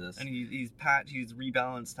thought into this. And he's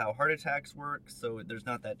rebalanced how heart attacks work, so there's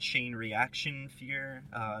not that chain reaction fear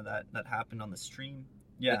that happened on the stream.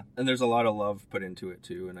 Yeah. And there's a lot of love put into it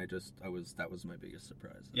too, and that was my biggest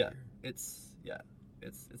surprise. It's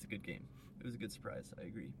a good game. It was a good surprise, I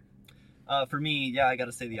agree. For me, I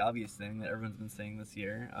gotta say the obvious thing that everyone's been saying this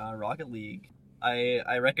year, Rocket League.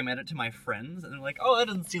 I recommend it to my friends, and they're like, "Oh, that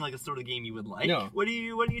doesn't seem like a sort of game you would like." No. What are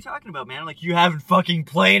you talking about, man? I'm like, you haven't fucking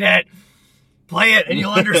played it. Play it, and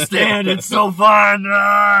you'll understand. It's so fun.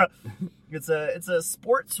 It's a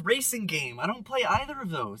sports racing game. I don't play either of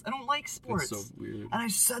those. I don't like sports. It's so weird. And I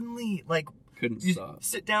suddenly couldn't stop.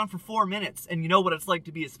 Sit down for 4 minutes, and you know what it's like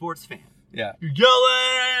to be a sports fan. Yeah. You're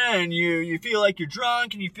yelling, and you feel like you're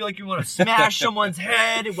drunk, and you feel like you want to smash someone's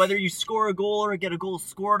head, whether you score a goal or get a goal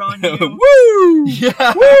scored on you. Woo!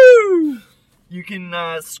 Yeah. Woo! You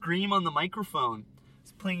can scream on the microphone.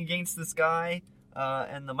 It's playing against this guy,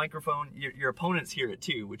 and the microphone, your opponents hear it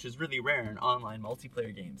too, which is really rare in online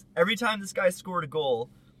multiplayer games. Every time this guy scored a goal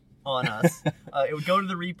on us, it would go to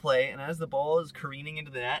the replay, and as the ball is careening into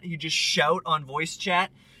the net, he'd just shout on voice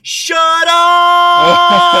chat, "Shut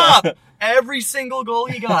up!" Every single goal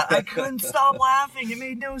he got. I couldn't stop laughing. It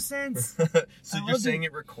made no sense. So you're saying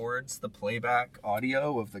it records the playback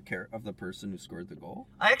audio of the person who scored the goal?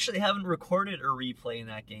 I actually haven't recorded a replay in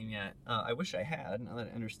that game yet. I wish I had, now that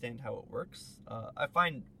I understand how it works. I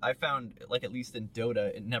found, like at least in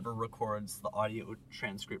Dota, it never records the audio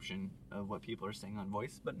transcription of what people are saying on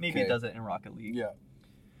voice, but maybe it does it in Rocket League. Yeah.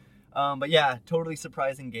 But yeah, totally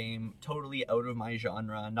surprising game, totally out of my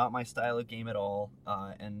genre, not my style of game at all,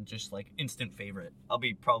 and just like instant favorite. I'll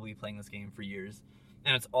be probably playing this game for years,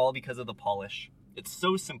 and it's all because of the polish. It's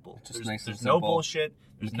so simple. There's no bullshit.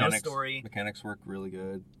 There's no story. Mechanics work really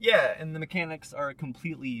good. Yeah, and the mechanics are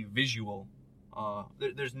completely visual.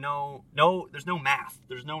 There's no math.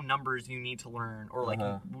 There's no numbers you need to learn, or like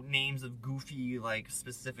names of goofy like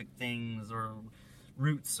specific things, or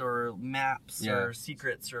routes or maps or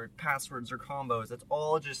secrets or passwords or combos. It's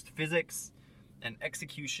all just physics and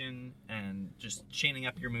execution and just chaining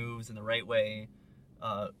up your moves in the right way.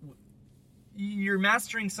 You're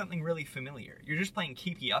mastering something really familiar. You're just playing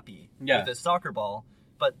keepy-uppy with a soccer ball,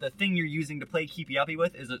 but the thing you're using to play keepy-uppy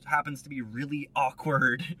with is it happens to be really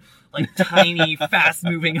awkward, like tiny,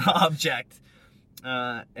 fast-moving object.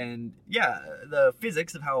 And yeah, the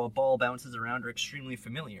physics of how a ball bounces around are extremely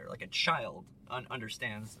familiar. Like a child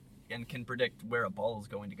understands and can predict where a ball is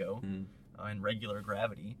going to go in regular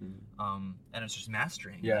gravity. And it's just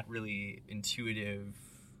mastering that really intuitive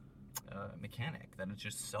mechanic that is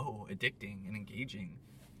just so addicting and engaging.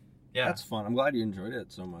 Yeah, that's fun. I'm glad you enjoyed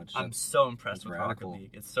it so much. I'm so impressed with Rocket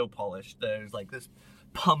League. It's so polished. There's like this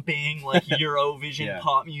pumping like Eurovision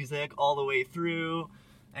pop music all the way through.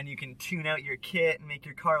 And you can tune out your kit and make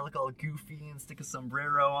your car look all goofy and stick a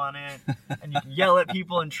sombrero on it. And you can yell at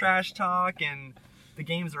people and trash talk, and the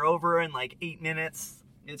games are over in like 8 minutes.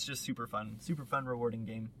 It's just super fun, rewarding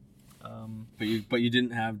game. But you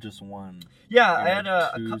didn't have just one. Yeah, I had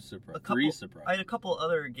three surprises. I had a couple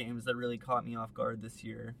other games that really caught me off guard this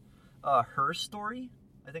year. Her Story,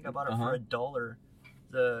 I think I bought it for $1.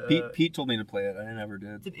 Pete told me to play it. I never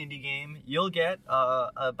did. It's an indie game. You'll get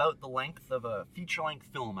about the length of a feature-length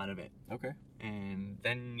film out of it. Okay. And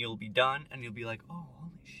then you'll be done, and you'll be like, oh,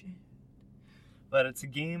 holy shit. but it's a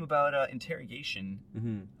game about interrogation.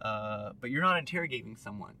 But you're not interrogating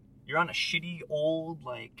someone. You're on a shitty old,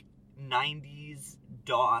 like, 90s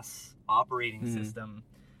DOS operating system,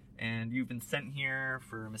 and you've been sent here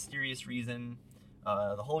for a mysterious reason.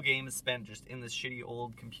 The whole game is spent just in this shitty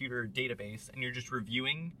old computer database, and you're just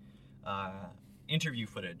reviewing interview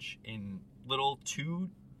footage in little 2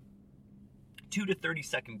 to 30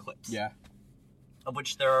 second clips. Yeah. Of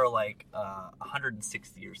which there are like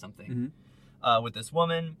 160 or something with this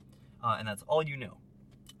woman, and that's all you know.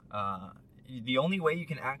 The only way you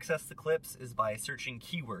can access the clips is by searching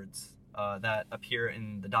keywords that appear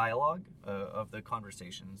in the dialogue of the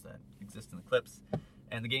conversations that exist in the clips.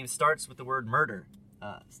 And the game starts with the word murder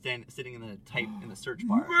sitting in the search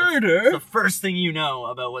bar. Murder? That's the first thing you know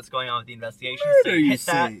about what's going on with the investigation. Murder, so you hit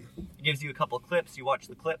that. say? It gives you a couple of clips. You watch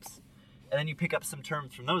the clips. And then you pick up some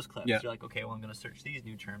terms from those clips. Yeah. You're like, okay, well, I'm going to search these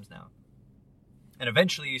new terms now. And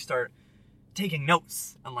eventually you start taking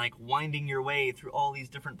notes and, like, winding your way through all these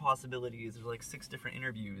different possibilities. There's, like, 6 different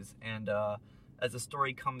interviews. And as the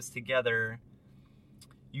story comes together,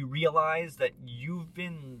 you realize that you've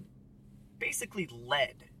been basically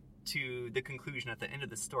led to the conclusion at the end of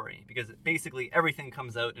the story. Because basically everything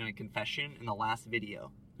comes out in a confession in the last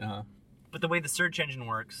video. Uh-huh. But the way the search engine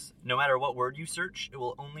works, no matter what word you search, it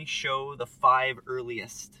will only show the 5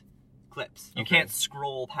 earliest clips. You can't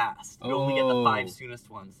scroll past. You only get the 5 soonest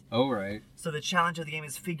ones. Oh, right. So the challenge of the game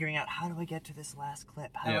is figuring out, how do I get to this last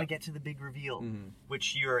clip? How do I get to the big reveal?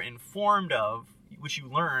 Which you're informed of, which you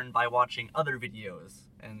learn by watching other videos.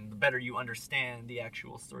 And the better you understand the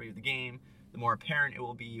actual story of the game, the more apparent it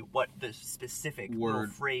will be what the specific little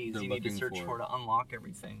phrase you need to search for to unlock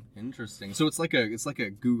everything. Interesting. So it's like a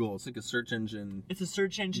Google, it's like a search engine. It's a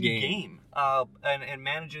search engine game. And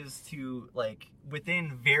manages to, like,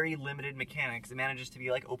 within very limited mechanics, it manages to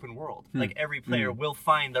be like open world. Like every player will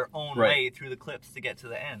find their own way through the clips to get to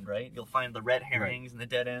the end, right? You'll find the red herrings and the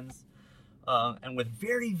dead ends. And with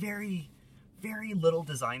very, very, very little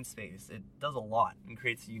design space, it does a lot and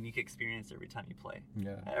creates a unique experience every time you play.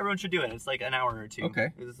 Yeah. Everyone should do it. It's like an hour or 2. Okay.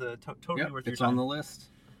 It's totally worth your it's time. on the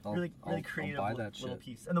list. Really creative I'll buy that little shit.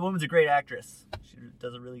 piece. And the woman's a great actress. She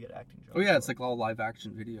does a really good acting job. Oh yeah, it's like all live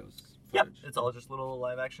action videos. Yep, it's all just little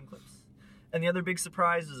live action clips. And the other big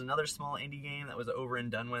surprise is another small indie game that was over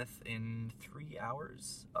and done with in 3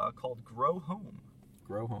 hours called Grow Home.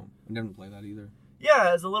 Grow Home. I didn't play that either.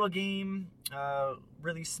 Yeah, it's a little game,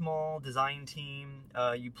 really small design team.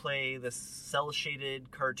 You play this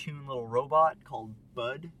cel-shaded cartoon little robot called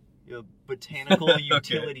Bud, a botanical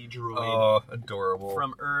utility droid. Oh, adorable.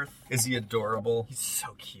 From Earth. Is he adorable? He's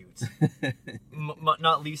so cute.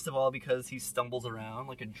 Not least of all because he stumbles around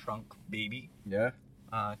like a drunk baby. Yeah.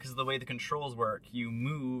 Because of the way the controls work, you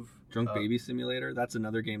move. Drunk Baby Simulator? That's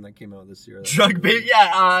another game that came out this year. Drunk Baby?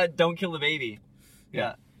 Yeah, Don't Kill the Baby.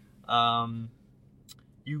 Yeah.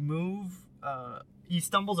 You move, he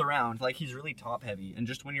stumbles around, like he's really top heavy, and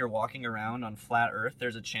just when you're walking around on flat earth,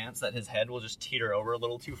 there's a chance that his head will just teeter over a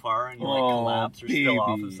little too far and you collapse or spill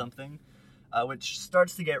off of something. Which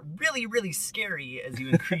starts to get really, really scary as you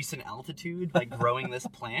increase in altitude by growing this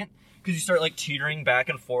plant. Because you start like teetering back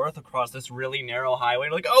and forth across this really narrow highway.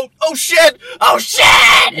 You're like, oh shit!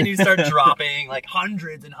 And you start dropping like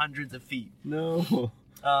hundreds and hundreds of feet. No.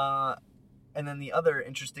 And then the other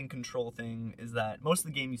interesting control thing is that most of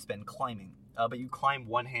the game you spend climbing, but you climb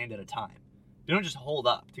one hand at a time. You don't just hold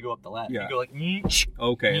up to go up the ladder. Yeah. You go like,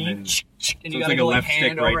 okay, and you so gotta it's like go a left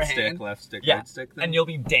hand stick, over right hand. stick, left stick, Yeah. right stick thing? And you'll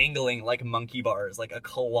be dangling like monkey bars, like 1.5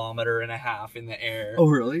 kilometers in the air. Oh,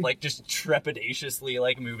 really? Like just trepidatiously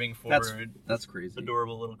like moving forward. That's crazy.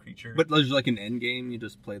 Adorable little creature. But there's like an end game, you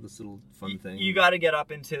just play this little fun thing. You got to get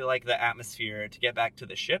up into like the atmosphere to get back to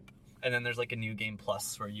the ship. And then there's like a new game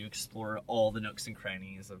plus where you explore all the nooks and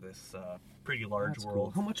crannies of this pretty large That's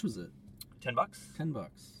world. Cool. How much was it? $10? $10.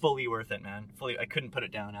 Fully worth it, man. I couldn't put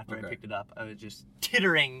it down after I picked it up. I was just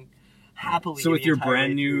tittering happily. So with the your entire brand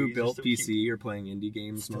way new through. built So PC, cute. you're playing indie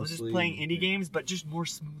games Still mostly? just playing indie games, but just more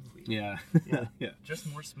smoothly. Yeah. Yeah.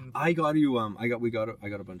 Just more smoothly. I got you. I got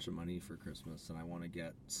a bunch of money for Christmas, and I want to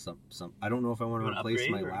get some. I don't know if I want to replace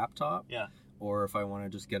my laptop. Yeah. Or if I want to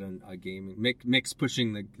just get a gaming mix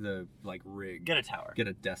pushing the like rig. Get a tower. Get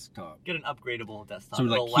a desktop. Get an upgradable desktop. So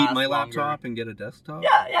like keep my laptop and get a desktop.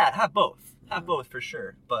 Yeah. Have both. Have both for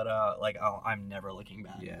sure. But I'm never looking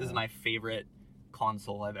back. Yeah. This is my favorite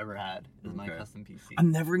console I've ever had. Is my custom PC.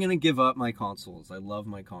 I'm never gonna give up my consoles. I love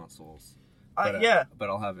my consoles. But, but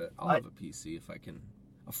I'll have it. I'll have a PC if I can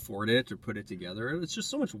afford it or put it together. It's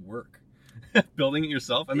just so much work. Building it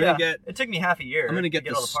yourself. I'm gonna get. It took me half a year. I'm gonna get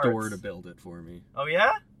the store parts. to build it for me. Oh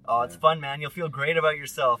yeah. Oh, it's fun, man. You'll feel great about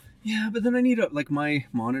yourself. Yeah, but then I need my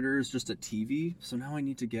monitor is just a TV, so now I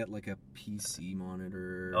need to get like a PC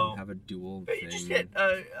monitor and have a dual but thing. You just get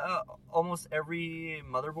almost every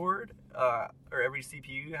motherboard or every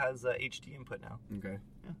CPU has HD input now. Okay.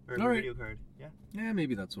 Yeah, or a video card. Yeah. Yeah,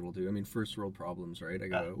 maybe that's what I'll do. I mean, first world problems, right? I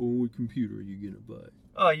got what computer are you gonna buy?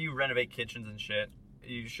 Oh, you renovate kitchens and shit.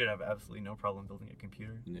 You should have absolutely no problem building a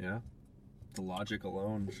computer. Yeah. The logic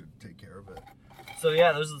alone should take care of it. So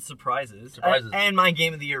yeah, those are the surprises. And my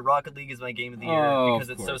game of the year, Rocket League, is my game of the year because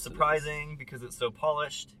it's so surprising, because it's so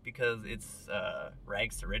polished, because it's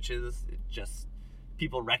rags to riches. It just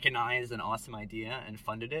people recognized an awesome idea and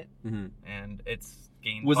funded it, and it's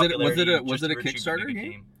gained popularity. Was it a Kickstarter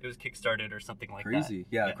game? It was kickstarted or something like that. Crazy,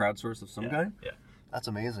 yeah, a crowdsource of some kind. Yeah, that's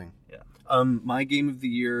amazing. Yeah. My game of the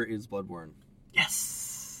year is Bloodborne.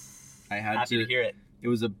 Yes, I had Happy to hear it. It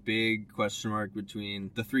was a big question mark between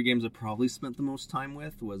the three games I probably spent the most time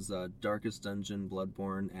with was Darkest Dungeon,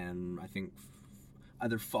 Bloodborne, and I think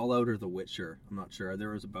either Fallout or The Witcher. I'm not sure. There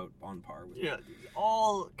was about on par with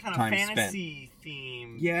all kind of fantasy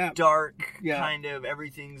themed, dark, kind of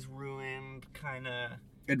everything's ruined, kind of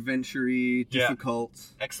adventure-y, difficult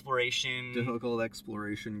exploration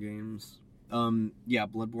games.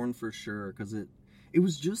 Bloodborne for sure, because it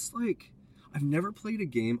was just like, I've never played a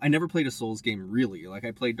game. I never played a Souls game, really. Like,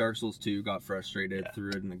 I played Dark Souls 2, got frustrated, threw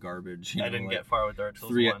it in the garbage. I didn't get far with Dark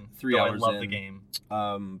Souls 1. 3 hours I love the game.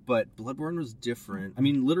 But Bloodborne was different. I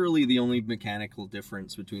mean, literally the only mechanical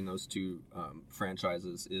difference between those two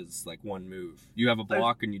franchises is, like, one move. You have a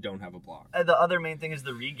block and you don't have a block. The other main thing is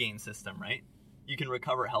the regain system, right? You can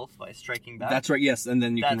recover health by striking back. That's right, yes, and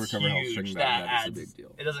then you can recover health striking back. That is a big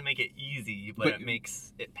deal. It doesn't make it easy, but it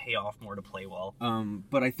makes it pay off more to play well.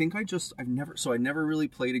 But I think I never really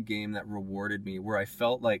played a game that rewarded me where I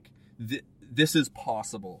felt like this is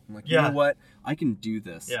possible. I'm like, you know what? I can do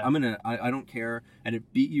this. Yeah. I don't care. And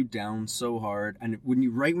it beat you down so hard. And when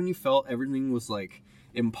you felt everything was like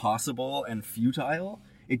impossible and futile,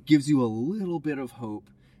 it gives you a little bit of hope.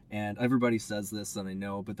 And everybody says this, and I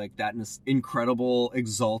know, but like that incredible,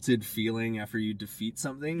 exalted feeling after you defeat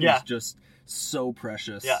something is just so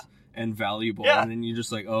precious and valuable. Yeah. And then you're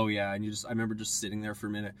just like, oh yeah, and I remember just sitting there for a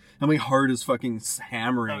minute, and my heart is fucking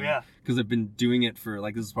hammering because I've been doing it for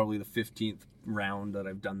like, this is probably the 15th round that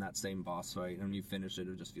I've done that same boss fight, and when you finish it,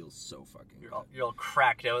 it just feels so fucking good. You're all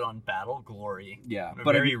cracked out on battle glory. Yeah,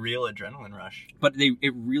 but very real adrenaline rush. But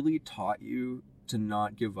it really taught you to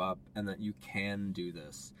not give up and that you can do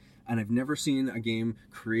this. And I've never seen a game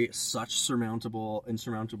create such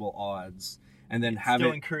insurmountable odds and then have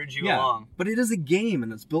still encourage you along. But it is a game,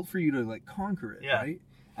 and it's built for you to like conquer it, right?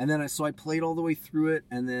 And then I played all the way through it,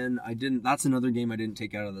 and then that's another game I didn't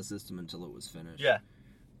take out of the system until it was finished. Yeah.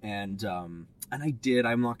 And I did.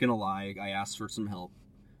 I'm not gonna lie. I asked for some help,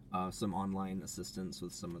 some online assistance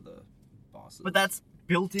with some of the bosses. But that's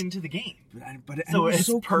built into the game, but it so was it's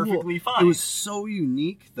so perfectly cool. fine. It was so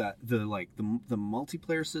unique that the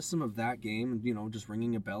multiplayer system of that game, just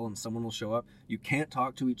ringing a bell and someone will show up. You can't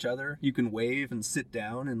talk to each other. You can wave and sit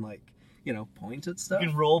down and point at stuff. You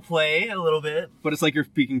can role play a little bit, but it's like you're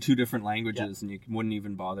speaking two different languages and you wouldn't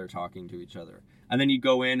even bother talking to each other. And then you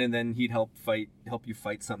go in, and then he'd help you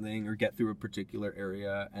fight something or get through a particular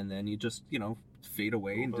area, and then you just fade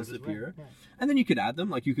away and disappear. Yeah. And then you could add them,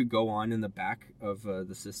 like you could go on in the back of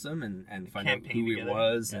the system and find out who it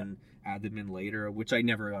was and add them in later, which I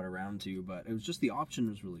never got around to, but it was just, the option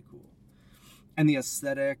was really cool. And the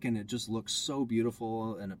aesthetic, and it just looked so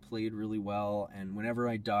beautiful, and it played really well, and whenever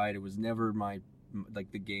I died, it was never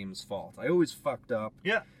the game's fault. I always fucked up.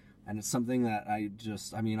 Yeah. And it's something that I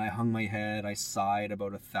hung my head, I sighed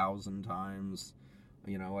about 1,000 times.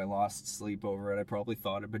 I lost sleep over it. I probably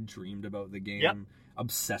thought I'd been dreamed about the game,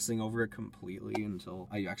 obsessing over it completely until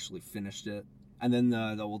I actually finished it. And then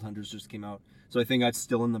the Old Hunters just came out. So I think that's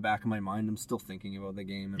still in the back of my mind. I'm still thinking about the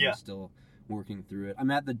game, and I'm still working through it.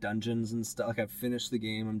 I'm at the dungeons and stuff. Like, I've finished the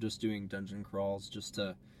game. I'm just doing dungeon crawls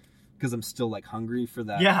because I'm still hungry for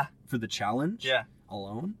that, for the challenge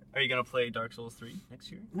alone. Are you going to play Dark Souls 3 next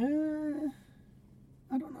year?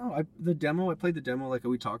 I don't know. I played the demo like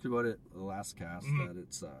we talked about it the last cast, that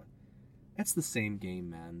it's the same game,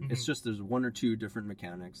 man. Mm-hmm. It's just there's one or two different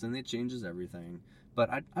mechanics, and it changes everything. But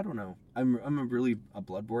I don't know. I'm really a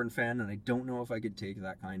Bloodborne fan, and I don't know if I could take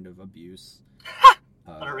that kind of abuse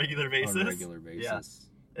on a regular basis. Yeah.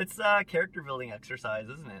 It's a character building exercise,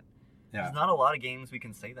 isn't it? Yeah. There's not a lot of games we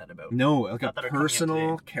can say that about. No, like a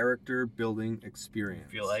personal character building experience.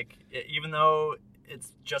 I feel like, even though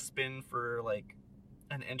it's just been for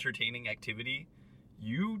an entertaining activity,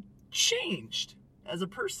 you changed as a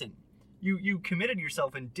person. you committed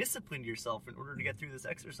yourself and disciplined yourself in order to get through this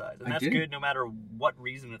exercise, and that's good no matter what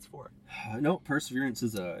reason it's for. No, perseverance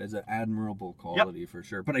is an admirable quality for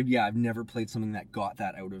sure. But I've never played something that got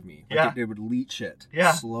that out of me. Like it would leach it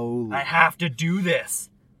slowly. I have to do this,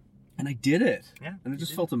 and I did it. Yeah, and it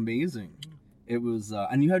just felt amazing. It was,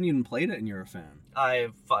 and you haven't even played it, and you're a fan.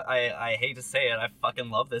 I hate to say it, I fucking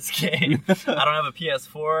love this game. I don't have a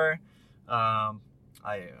PS4. I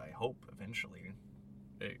hope eventually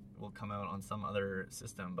it will come out on some other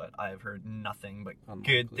system, but I've heard nothing but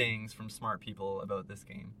good things from smart people about this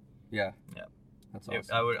game. Yeah. That's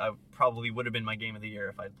awesome. I probably would have been my game of the year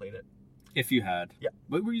if I'd played it. If you had. Yeah.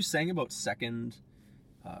 What were you saying about second,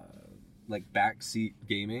 backseat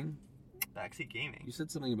gaming? Backseat gaming? You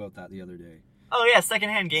said something about that the other day. Oh yeah,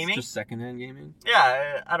 secondhand gaming? Just secondhand gaming?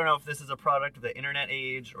 Yeah, I don't know if this is a product of the internet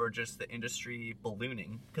age or just the industry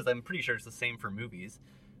ballooning, because I'm pretty sure it's the same for movies.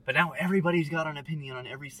 But now everybody's got an opinion on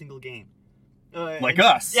every single game. Like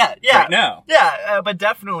us. Yeah. Right now. Yeah, but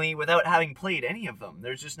definitely without having played any of them.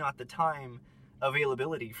 There's just not the time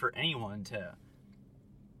availability for anyone to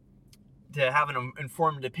have an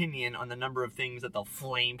informed opinion on the number of things that they'll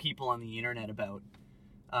flame people on the internet about.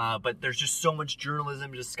 But there's just so much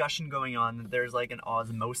journalism discussion going on that there's like an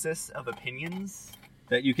osmosis of opinions.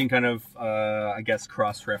 That you can kind of,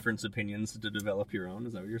 cross-reference opinions to develop your own?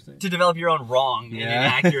 Is that what you're saying? To develop your own wrong and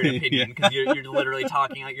inaccurate opinion, because you're literally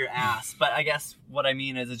talking out your ass. But I guess what I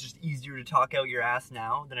mean is it's just easier to talk out your ass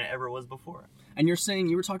now than it ever was before. And you're saying,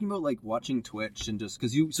 you were talking about like watching Twitch and just,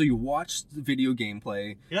 because you watched the video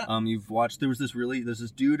gameplay. Yeah. You've watched, there's this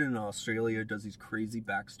dude in Australia does these crazy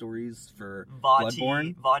backstories for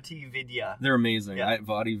Bloodborne. VaatiVidya. They're amazing. Yeah.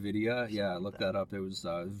 VaatiVidya. Yeah, look that up. It was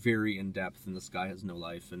very in-depth, and this guy has no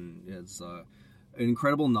life and has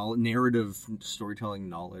incredible narrative storytelling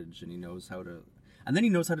knowledge, and he knows how to... And then he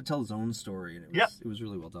knows how to tell his own story, and it was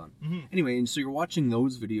really well done. Mm-hmm. Anyway, and so you're watching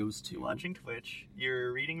those videos too. You're watching Twitch,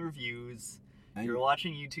 you're reading reviews, you're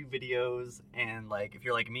watching YouTube videos, and like if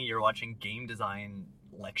you're like me, you're watching game design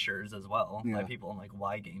lectures as well by people on like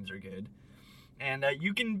why games are good. And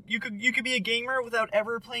you could be a gamer without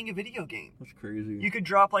ever playing a video game. That's crazy. You could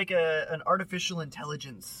drop like an artificial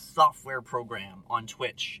intelligence software program on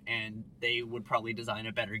Twitch, and they would probably design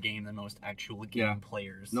a better game than most actual game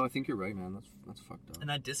players. No, I think you're right, man. That's fucked up. And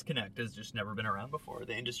that disconnect has just never been around before.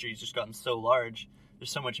 The industry's just gotten so large. There's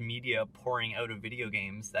so much media pouring out of video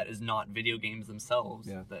games that is not video games themselves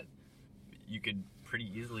that you could pretty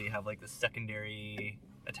easily have like the secondary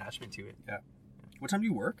attachment to it. Yeah. What time do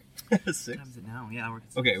you work? 6? What time is it now? Yeah, I work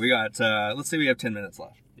at 6. Okay, we got, let's say we have 10 minutes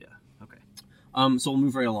left. Yeah, okay. So we'll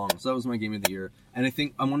move right along. So that was my game of the year. And I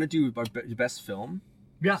think I want to do best film.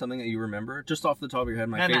 Yeah. Something that you remember. Just off the top of your head,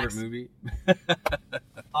 my favorite movie.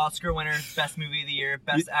 Oscar winner, best movie of the year,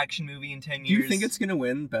 best action movie in 10 years. Do you think it's going to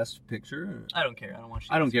win best picture? I don't care. I don't watch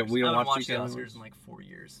the Oscars. I don't care. We don't watch the Oscars in like 4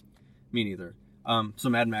 years. Me neither. So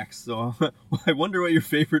Mad Max. So I wonder what your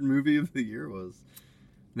favorite movie of the year was.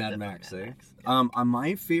 Mad Max, eh? Yeah.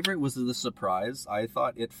 My favorite was The Surprise. I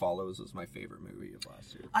thought It Follows was my favorite movie of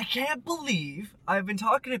last year. I can't believe I've been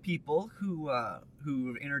talking to people who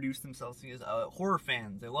introduced themselves to me as horror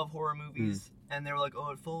fans. They love horror movies, and they were like,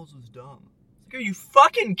 "Oh, It Follows was dumb." It's like, are you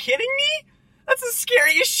fucking kidding me? That's the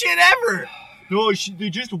scariest shit ever. No, they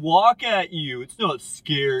just walk at you. It's not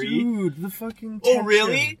scary. Dude, the fucking tension. Oh,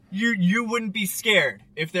 really? You wouldn't be scared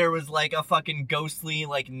if there was, like, a fucking ghostly,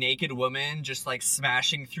 like, naked woman just, like,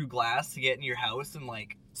 smashing through glass to get in your house and,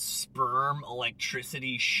 like, sperm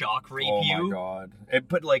electricity shock rape you? Oh, my God.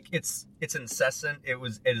 But, like, it's incessant. It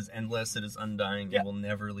is endless. It is undying. Yeah. It will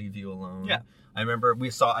never leave you alone. Yeah. I remember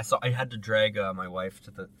I had to drag my wife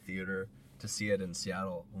to the theater to see it in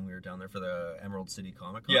Seattle when we were down there for the Emerald City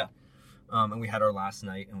Comic Con. Yeah. And we had our last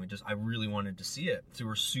night, and I really wanted to see it. So we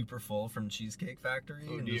were super full from Cheesecake Factory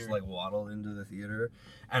and just like waddled into the theater.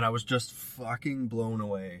 And I was just fucking blown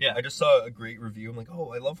away. Yeah. I just saw a great review. I'm like,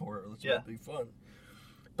 oh, I love horror. Let's be fun.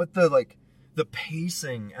 But the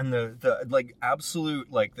pacing and the like absolute,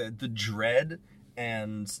 like the dread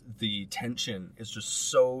and the tension is just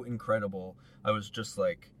so incredible. I was just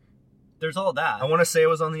like, there's all that. I want to say I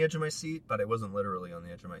was on the edge of my seat, but I wasn't literally on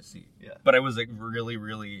the edge of my seat. Yeah. But I was like really,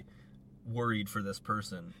 really worried for this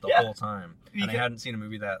person the whole time, and I hadn't seen a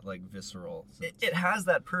movie that like visceral. It has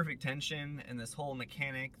that perfect tension and this whole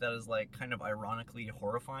mechanic that is like kind of ironically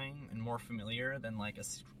horrifying and more familiar than like a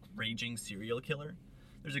raging serial killer.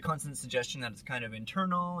 There's a constant suggestion that it's kind of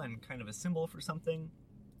internal and kind of a symbol for something,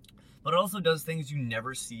 but it also does things you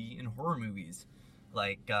never see in horror movies,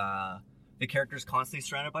 like the character's constantly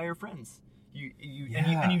surrounded by her friends.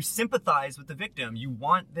 And you sympathize with the victim. You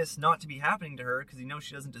want this not to be happening to her because you know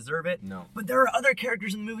she doesn't deserve it. No. But there are other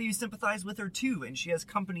characters in the movie who sympathize with her too, and she has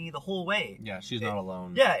company the whole way. Yeah, she's not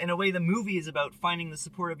alone. Yeah, in a way, the movie is about finding the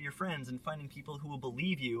support of your friends and finding people who will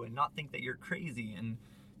believe you and not think that you're crazy. And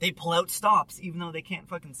they pull out stops even though they can't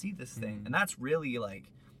fucking see this thing. And that's really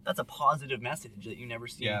like... That's a positive message that you never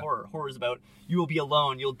see in horror. Horror is about you will be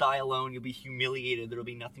alone, you'll die alone, you'll be humiliated, there will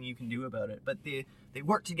be nothing you can do about it. But they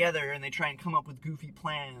work together and they try and come up with goofy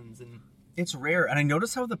plans. And it's rare. And I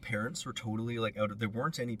noticed how the parents were totally like out of... There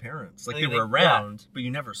weren't any parents. Like they were around, but you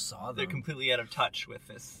never saw them. They're completely out of touch with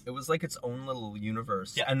this. It was like its own little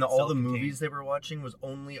universe. Yeah, and all the movies they were watching was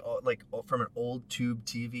only like from an old tube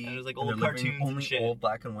TV. And it was like old cartoons only and shit. Old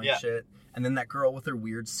black and white shit. And then that girl with her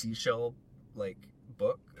weird seashell like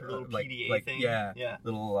book, her little like, PDA thing. Yeah.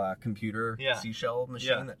 Little computer seashell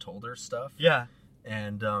machine that told her stuff. Yeah.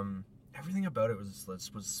 And everything about it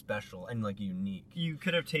was special and like unique. You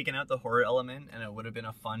could have taken out the horror element and it would have been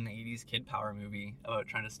a fun 80s kid power movie about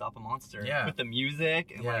trying to stop a monster. Yeah. With the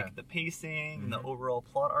music and like the pacing and the overall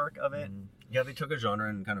plot arc of it. Yeah, they took a genre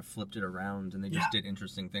and kind of flipped it around and they just did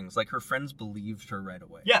interesting things. Like her friends believed her right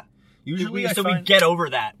away. Yeah. Usually we get over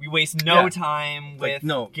that. We waste no time with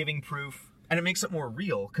giving proof. And it makes it more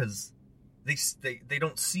real because they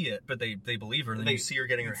don't see it, but they believe her. And then you see her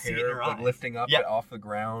getting her hair like lifting up off the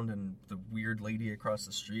ground, and the weird lady across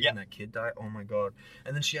the street, and that kid die. Oh my god!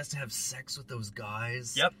 And then she has to have sex with those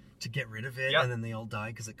guys to get rid of it, and then they all die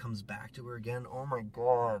because it comes back to her again. Oh my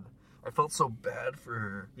god! I felt so bad for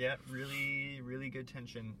her. Yeah, really, really good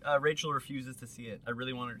tension. Rachel refuses to see it. I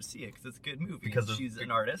really want her to see it because it's a good movie. Because she's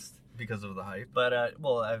an artist. Because of the hype. But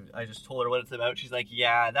I just told her what it's about. She's like,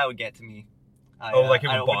 yeah, that would get to me. It would bother her?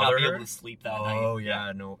 I would not be able to sleep that night. Oh,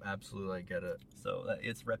 yeah, no, absolutely, I get it. So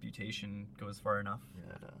its reputation goes far enough.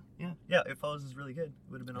 Yeah, It Follows is really good.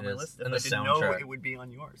 It would have been on my list if I didn't know it would be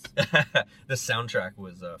on yours. The soundtrack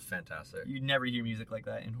was fantastic. You'd never hear music like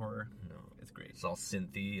that in horror. No. It's great. It's all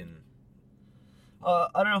synthy and... I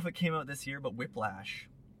don't know if it came out this year, but Whiplash.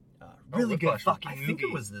 Really good fucking movie. I think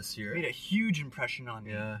it was this year. It made a huge impression on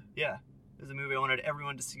me. Yeah. Yeah. It was a movie I wanted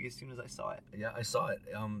everyone to see as soon as I saw it. Yeah, I saw it.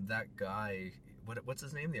 That guy... What's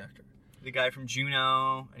his name, the actor? The guy from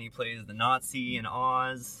Juno, and he plays the Nazi in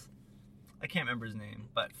Oz. I can't remember his name,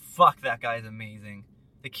 but fuck, that guy's amazing.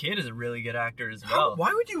 The kid is a really good actor as well.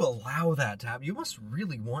 Why would you allow that to happen? You must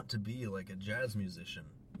really want to be like a jazz musician.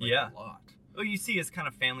 Like, a lot. Well, you see his kind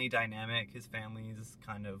of family dynamic. His family is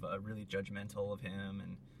kind of really judgmental of him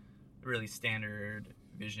and a really standard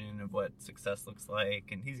vision of what success looks like.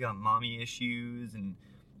 And he's got mommy issues and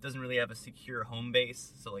doesn't really have a secure home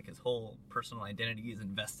base. So, like, his whole personal identity is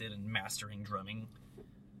invested in mastering drumming.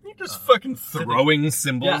 You're just fucking throwing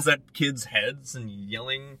cymbals at kids' heads and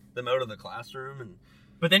yelling them out of the classroom.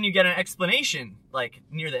 But then you get an explanation, like,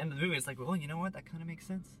 near the end of the movie. It's like, well, you know what? That kind of makes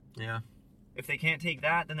sense. Yeah. If they can't take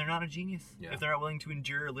that, then they're not a genius. Yeah. If they're not willing to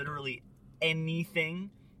endure literally anything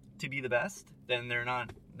to be the best, then they're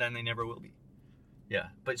not. Then they never will be. Yeah,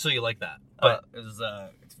 but so you like that? But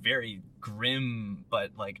it's very grim,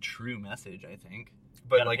 but like true message, I think.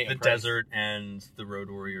 But like the desert and the Road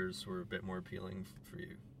Warriors were a bit more appealing for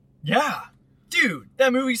you. Yeah, dude,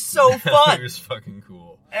 that movie's so fun. It was fucking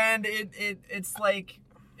cool. And it's like.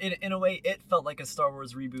 In a way, it felt like a Star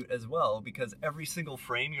Wars reboot as well, because every single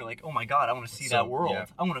frame, you're like, oh my god, I want to see that world. Yeah.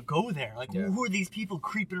 I want to go there. Like, who are these people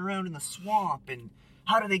creeping around in the swamp? And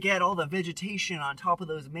how do they get all the vegetation on top of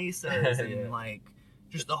those mesas? And, like,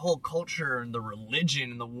 just the whole culture and the religion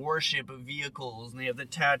and the worship of vehicles. And they have the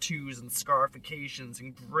tattoos and scarifications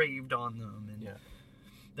engraved on them. And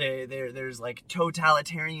there's, like,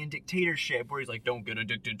 totalitarian dictatorship where he's like, don't get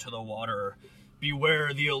addicted to the water.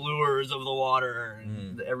 Beware the allures of the water.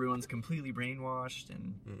 And everyone's completely brainwashed.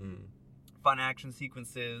 And fun action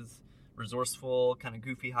sequences, resourceful, kind of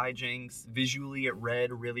goofy hijinks. Visually, it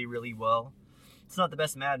read really, really well. It's not the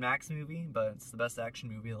best Mad Max movie, but it's the best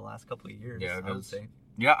action movie of the last couple of years, I would say.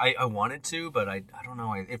 Yeah, I wanted to, but I don't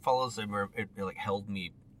know. It follows, it like held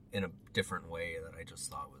me in a different way that I just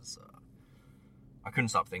thought was... I couldn't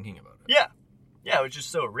stop thinking about it. Yeah, it was just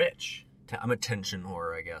so rich. I'm a tension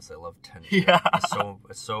whore, I guess. I love tension. Yeah.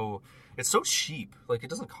 It's so cheap. Like, it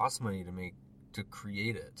doesn't cost money to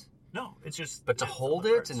create it. No, it's just... But to hold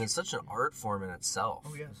it, and it's such an art form in itself.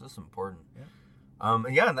 Oh, yeah. It's just important.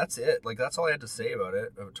 Yeah. And that's it. Like, that's all I had to say about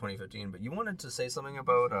it, about 2015. But you wanted to say something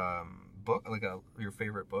about book, like your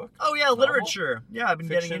favorite book? Oh, yeah, novel? Literature. Yeah, I've been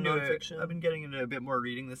Fiction, getting into non-fiction? I've been getting into a bit more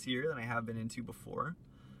reading this year than I have been into before.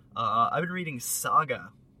 I've been reading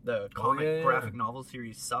Saga, the comic graphic novel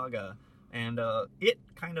series Saga. And it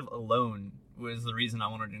kind of alone was the reason I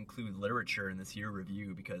wanted to include literature in this year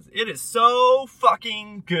review, because it is so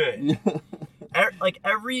fucking good. Like,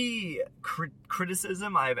 every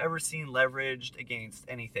criticism I've ever seen leveraged against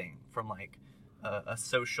anything from, like, a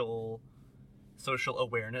social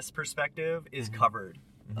awareness perspective is covered,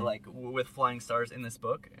 like, with flying stars in this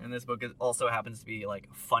book. And this book also happens to be, like,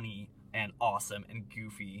 funny and awesome and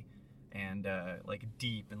goofy and, like,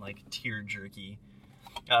 deep and, like, tear-jerky.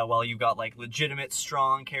 While you've got, like, legitimate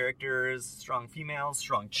strong characters, strong females,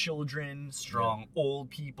 strong children, strong old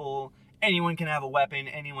people. Anyone can have a weapon,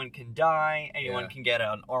 anyone can die, anyone can get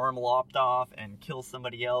an arm lopped off and kill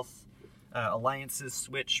somebody else. Alliances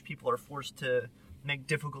switch, people are forced to make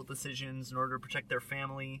difficult decisions in order to protect their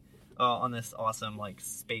family on this awesome, like,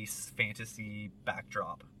 space fantasy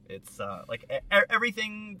backdrop. It's, like,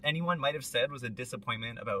 everything anyone might have said was a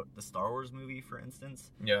disappointment about the Star Wars movie, for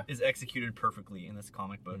instance, is executed perfectly in this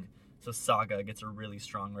comic book. So Saga gets a really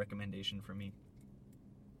strong recommendation from me.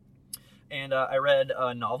 And I read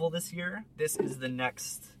a novel this year. I think this is the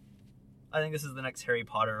next Harry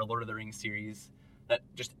Potter or Lord of the Rings series that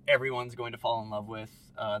just everyone's going to fall in love with.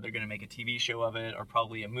 They're going to make a TV show of it, or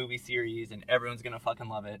probably a movie series, and everyone's going to fucking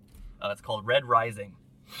love it. It's called Red Rising.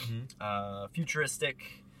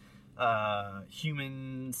 Futuristic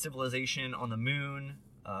human civilization on the moon.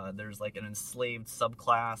 There's like an enslaved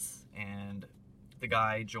subclass, and the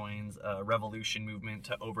guy joins a revolution movement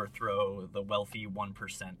to overthrow the wealthy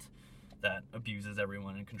 1% that abuses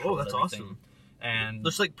everyone and controls everything. Oh, that's awesome. And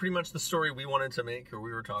that's like pretty much the story we wanted to make, or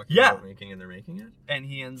we were talking about making, and they're making it. And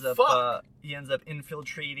he ends up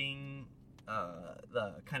infiltrating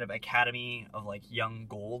the kind of academy of, like, young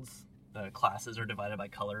golds. The classes are divided by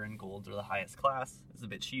color, and golds are the highest class. It's a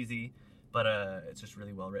bit cheesy, but it's just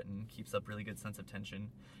really well written. Keeps up really good sense of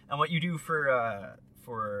tension. And what you do for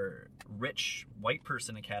rich white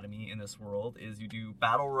person academy in this world is you do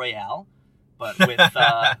battle royale, but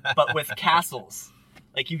with castles.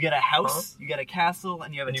 Like, you get a house, you get a castle,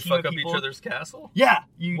 and you have a team of people. And you fuck up each other's castle? Yeah,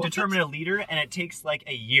 you determine a leader, and it takes, like,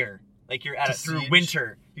 a year. Like, you're at it through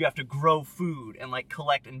winter. You have to grow food and, like,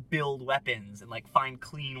 collect and build weapons and, like, find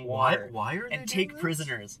clean water. Why are they and take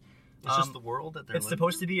prisoners. It's just the world that they're It's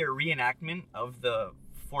supposed to be a reenactment of the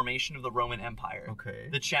formation of the Roman Empire. Okay.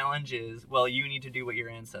 The challenge is, well, you need to do what your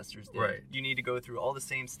ancestors did. Right. You need to go through all the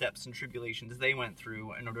same steps and tribulations they went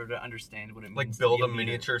through in order to understand what it means like, build a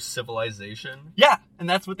miniature civilization? Yeah, and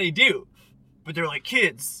that's what they do. But they're like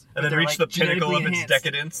kids. And then reach the pinnacle of its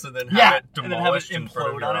decadence, and then have it demolished and then have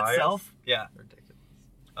it implode on itself. Yeah. Ridiculous.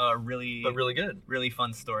 But really good. Really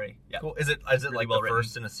fun story. Yeah. Cool. Is it really like the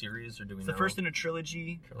first in a series, or do we know? It's the first in a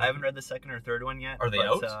trilogy. I haven't read the second or third one yet. Are they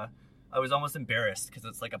out? I was almost embarrassed because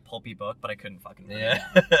it's like a pulpy book, but I couldn't fucking read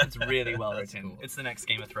it. It's really well written. Cool. It's the next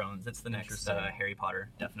Game of Thrones. It's the next Harry Potter,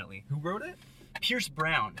 definitely. Who wrote it? Pierce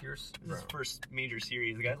Brown. This is his first major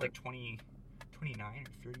series. The guy's like 29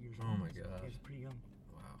 or 30 years old. Oh my god. He's pretty young.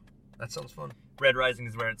 Wow. That sounds fun. Red Rising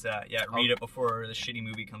is where it's at. Yeah, read it before the shitty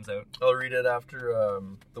movie comes out. I'll read it after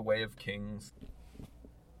The Way of Kings.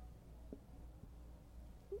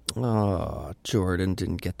 Oh, Jordan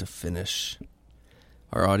didn't get to finish.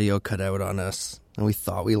 Our audio cut out on us, and we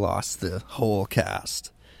thought we lost the whole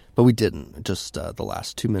cast. But we didn't, just the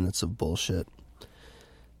last 2 minutes of bullshit.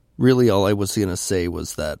 Really, all I was going to say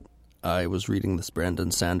was that I was reading this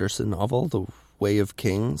Brandon Sanderson novel, The Way of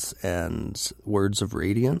Kings, and Words of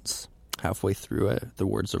Radiance. Halfway through it, The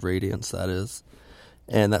Words of Radiance, that is.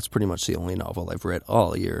 And that's pretty much the only novel I've read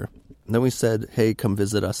all year. And then we said, hey, come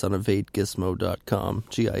visit us on evadegizmo.com,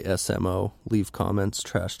 GISMO, leave comments,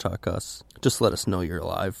 trash talk us. Just let us know you're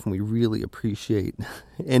alive. We really appreciate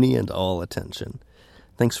any and all attention.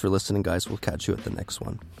 Thanks for listening, guys. We'll catch you at the next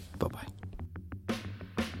one. Bye-bye.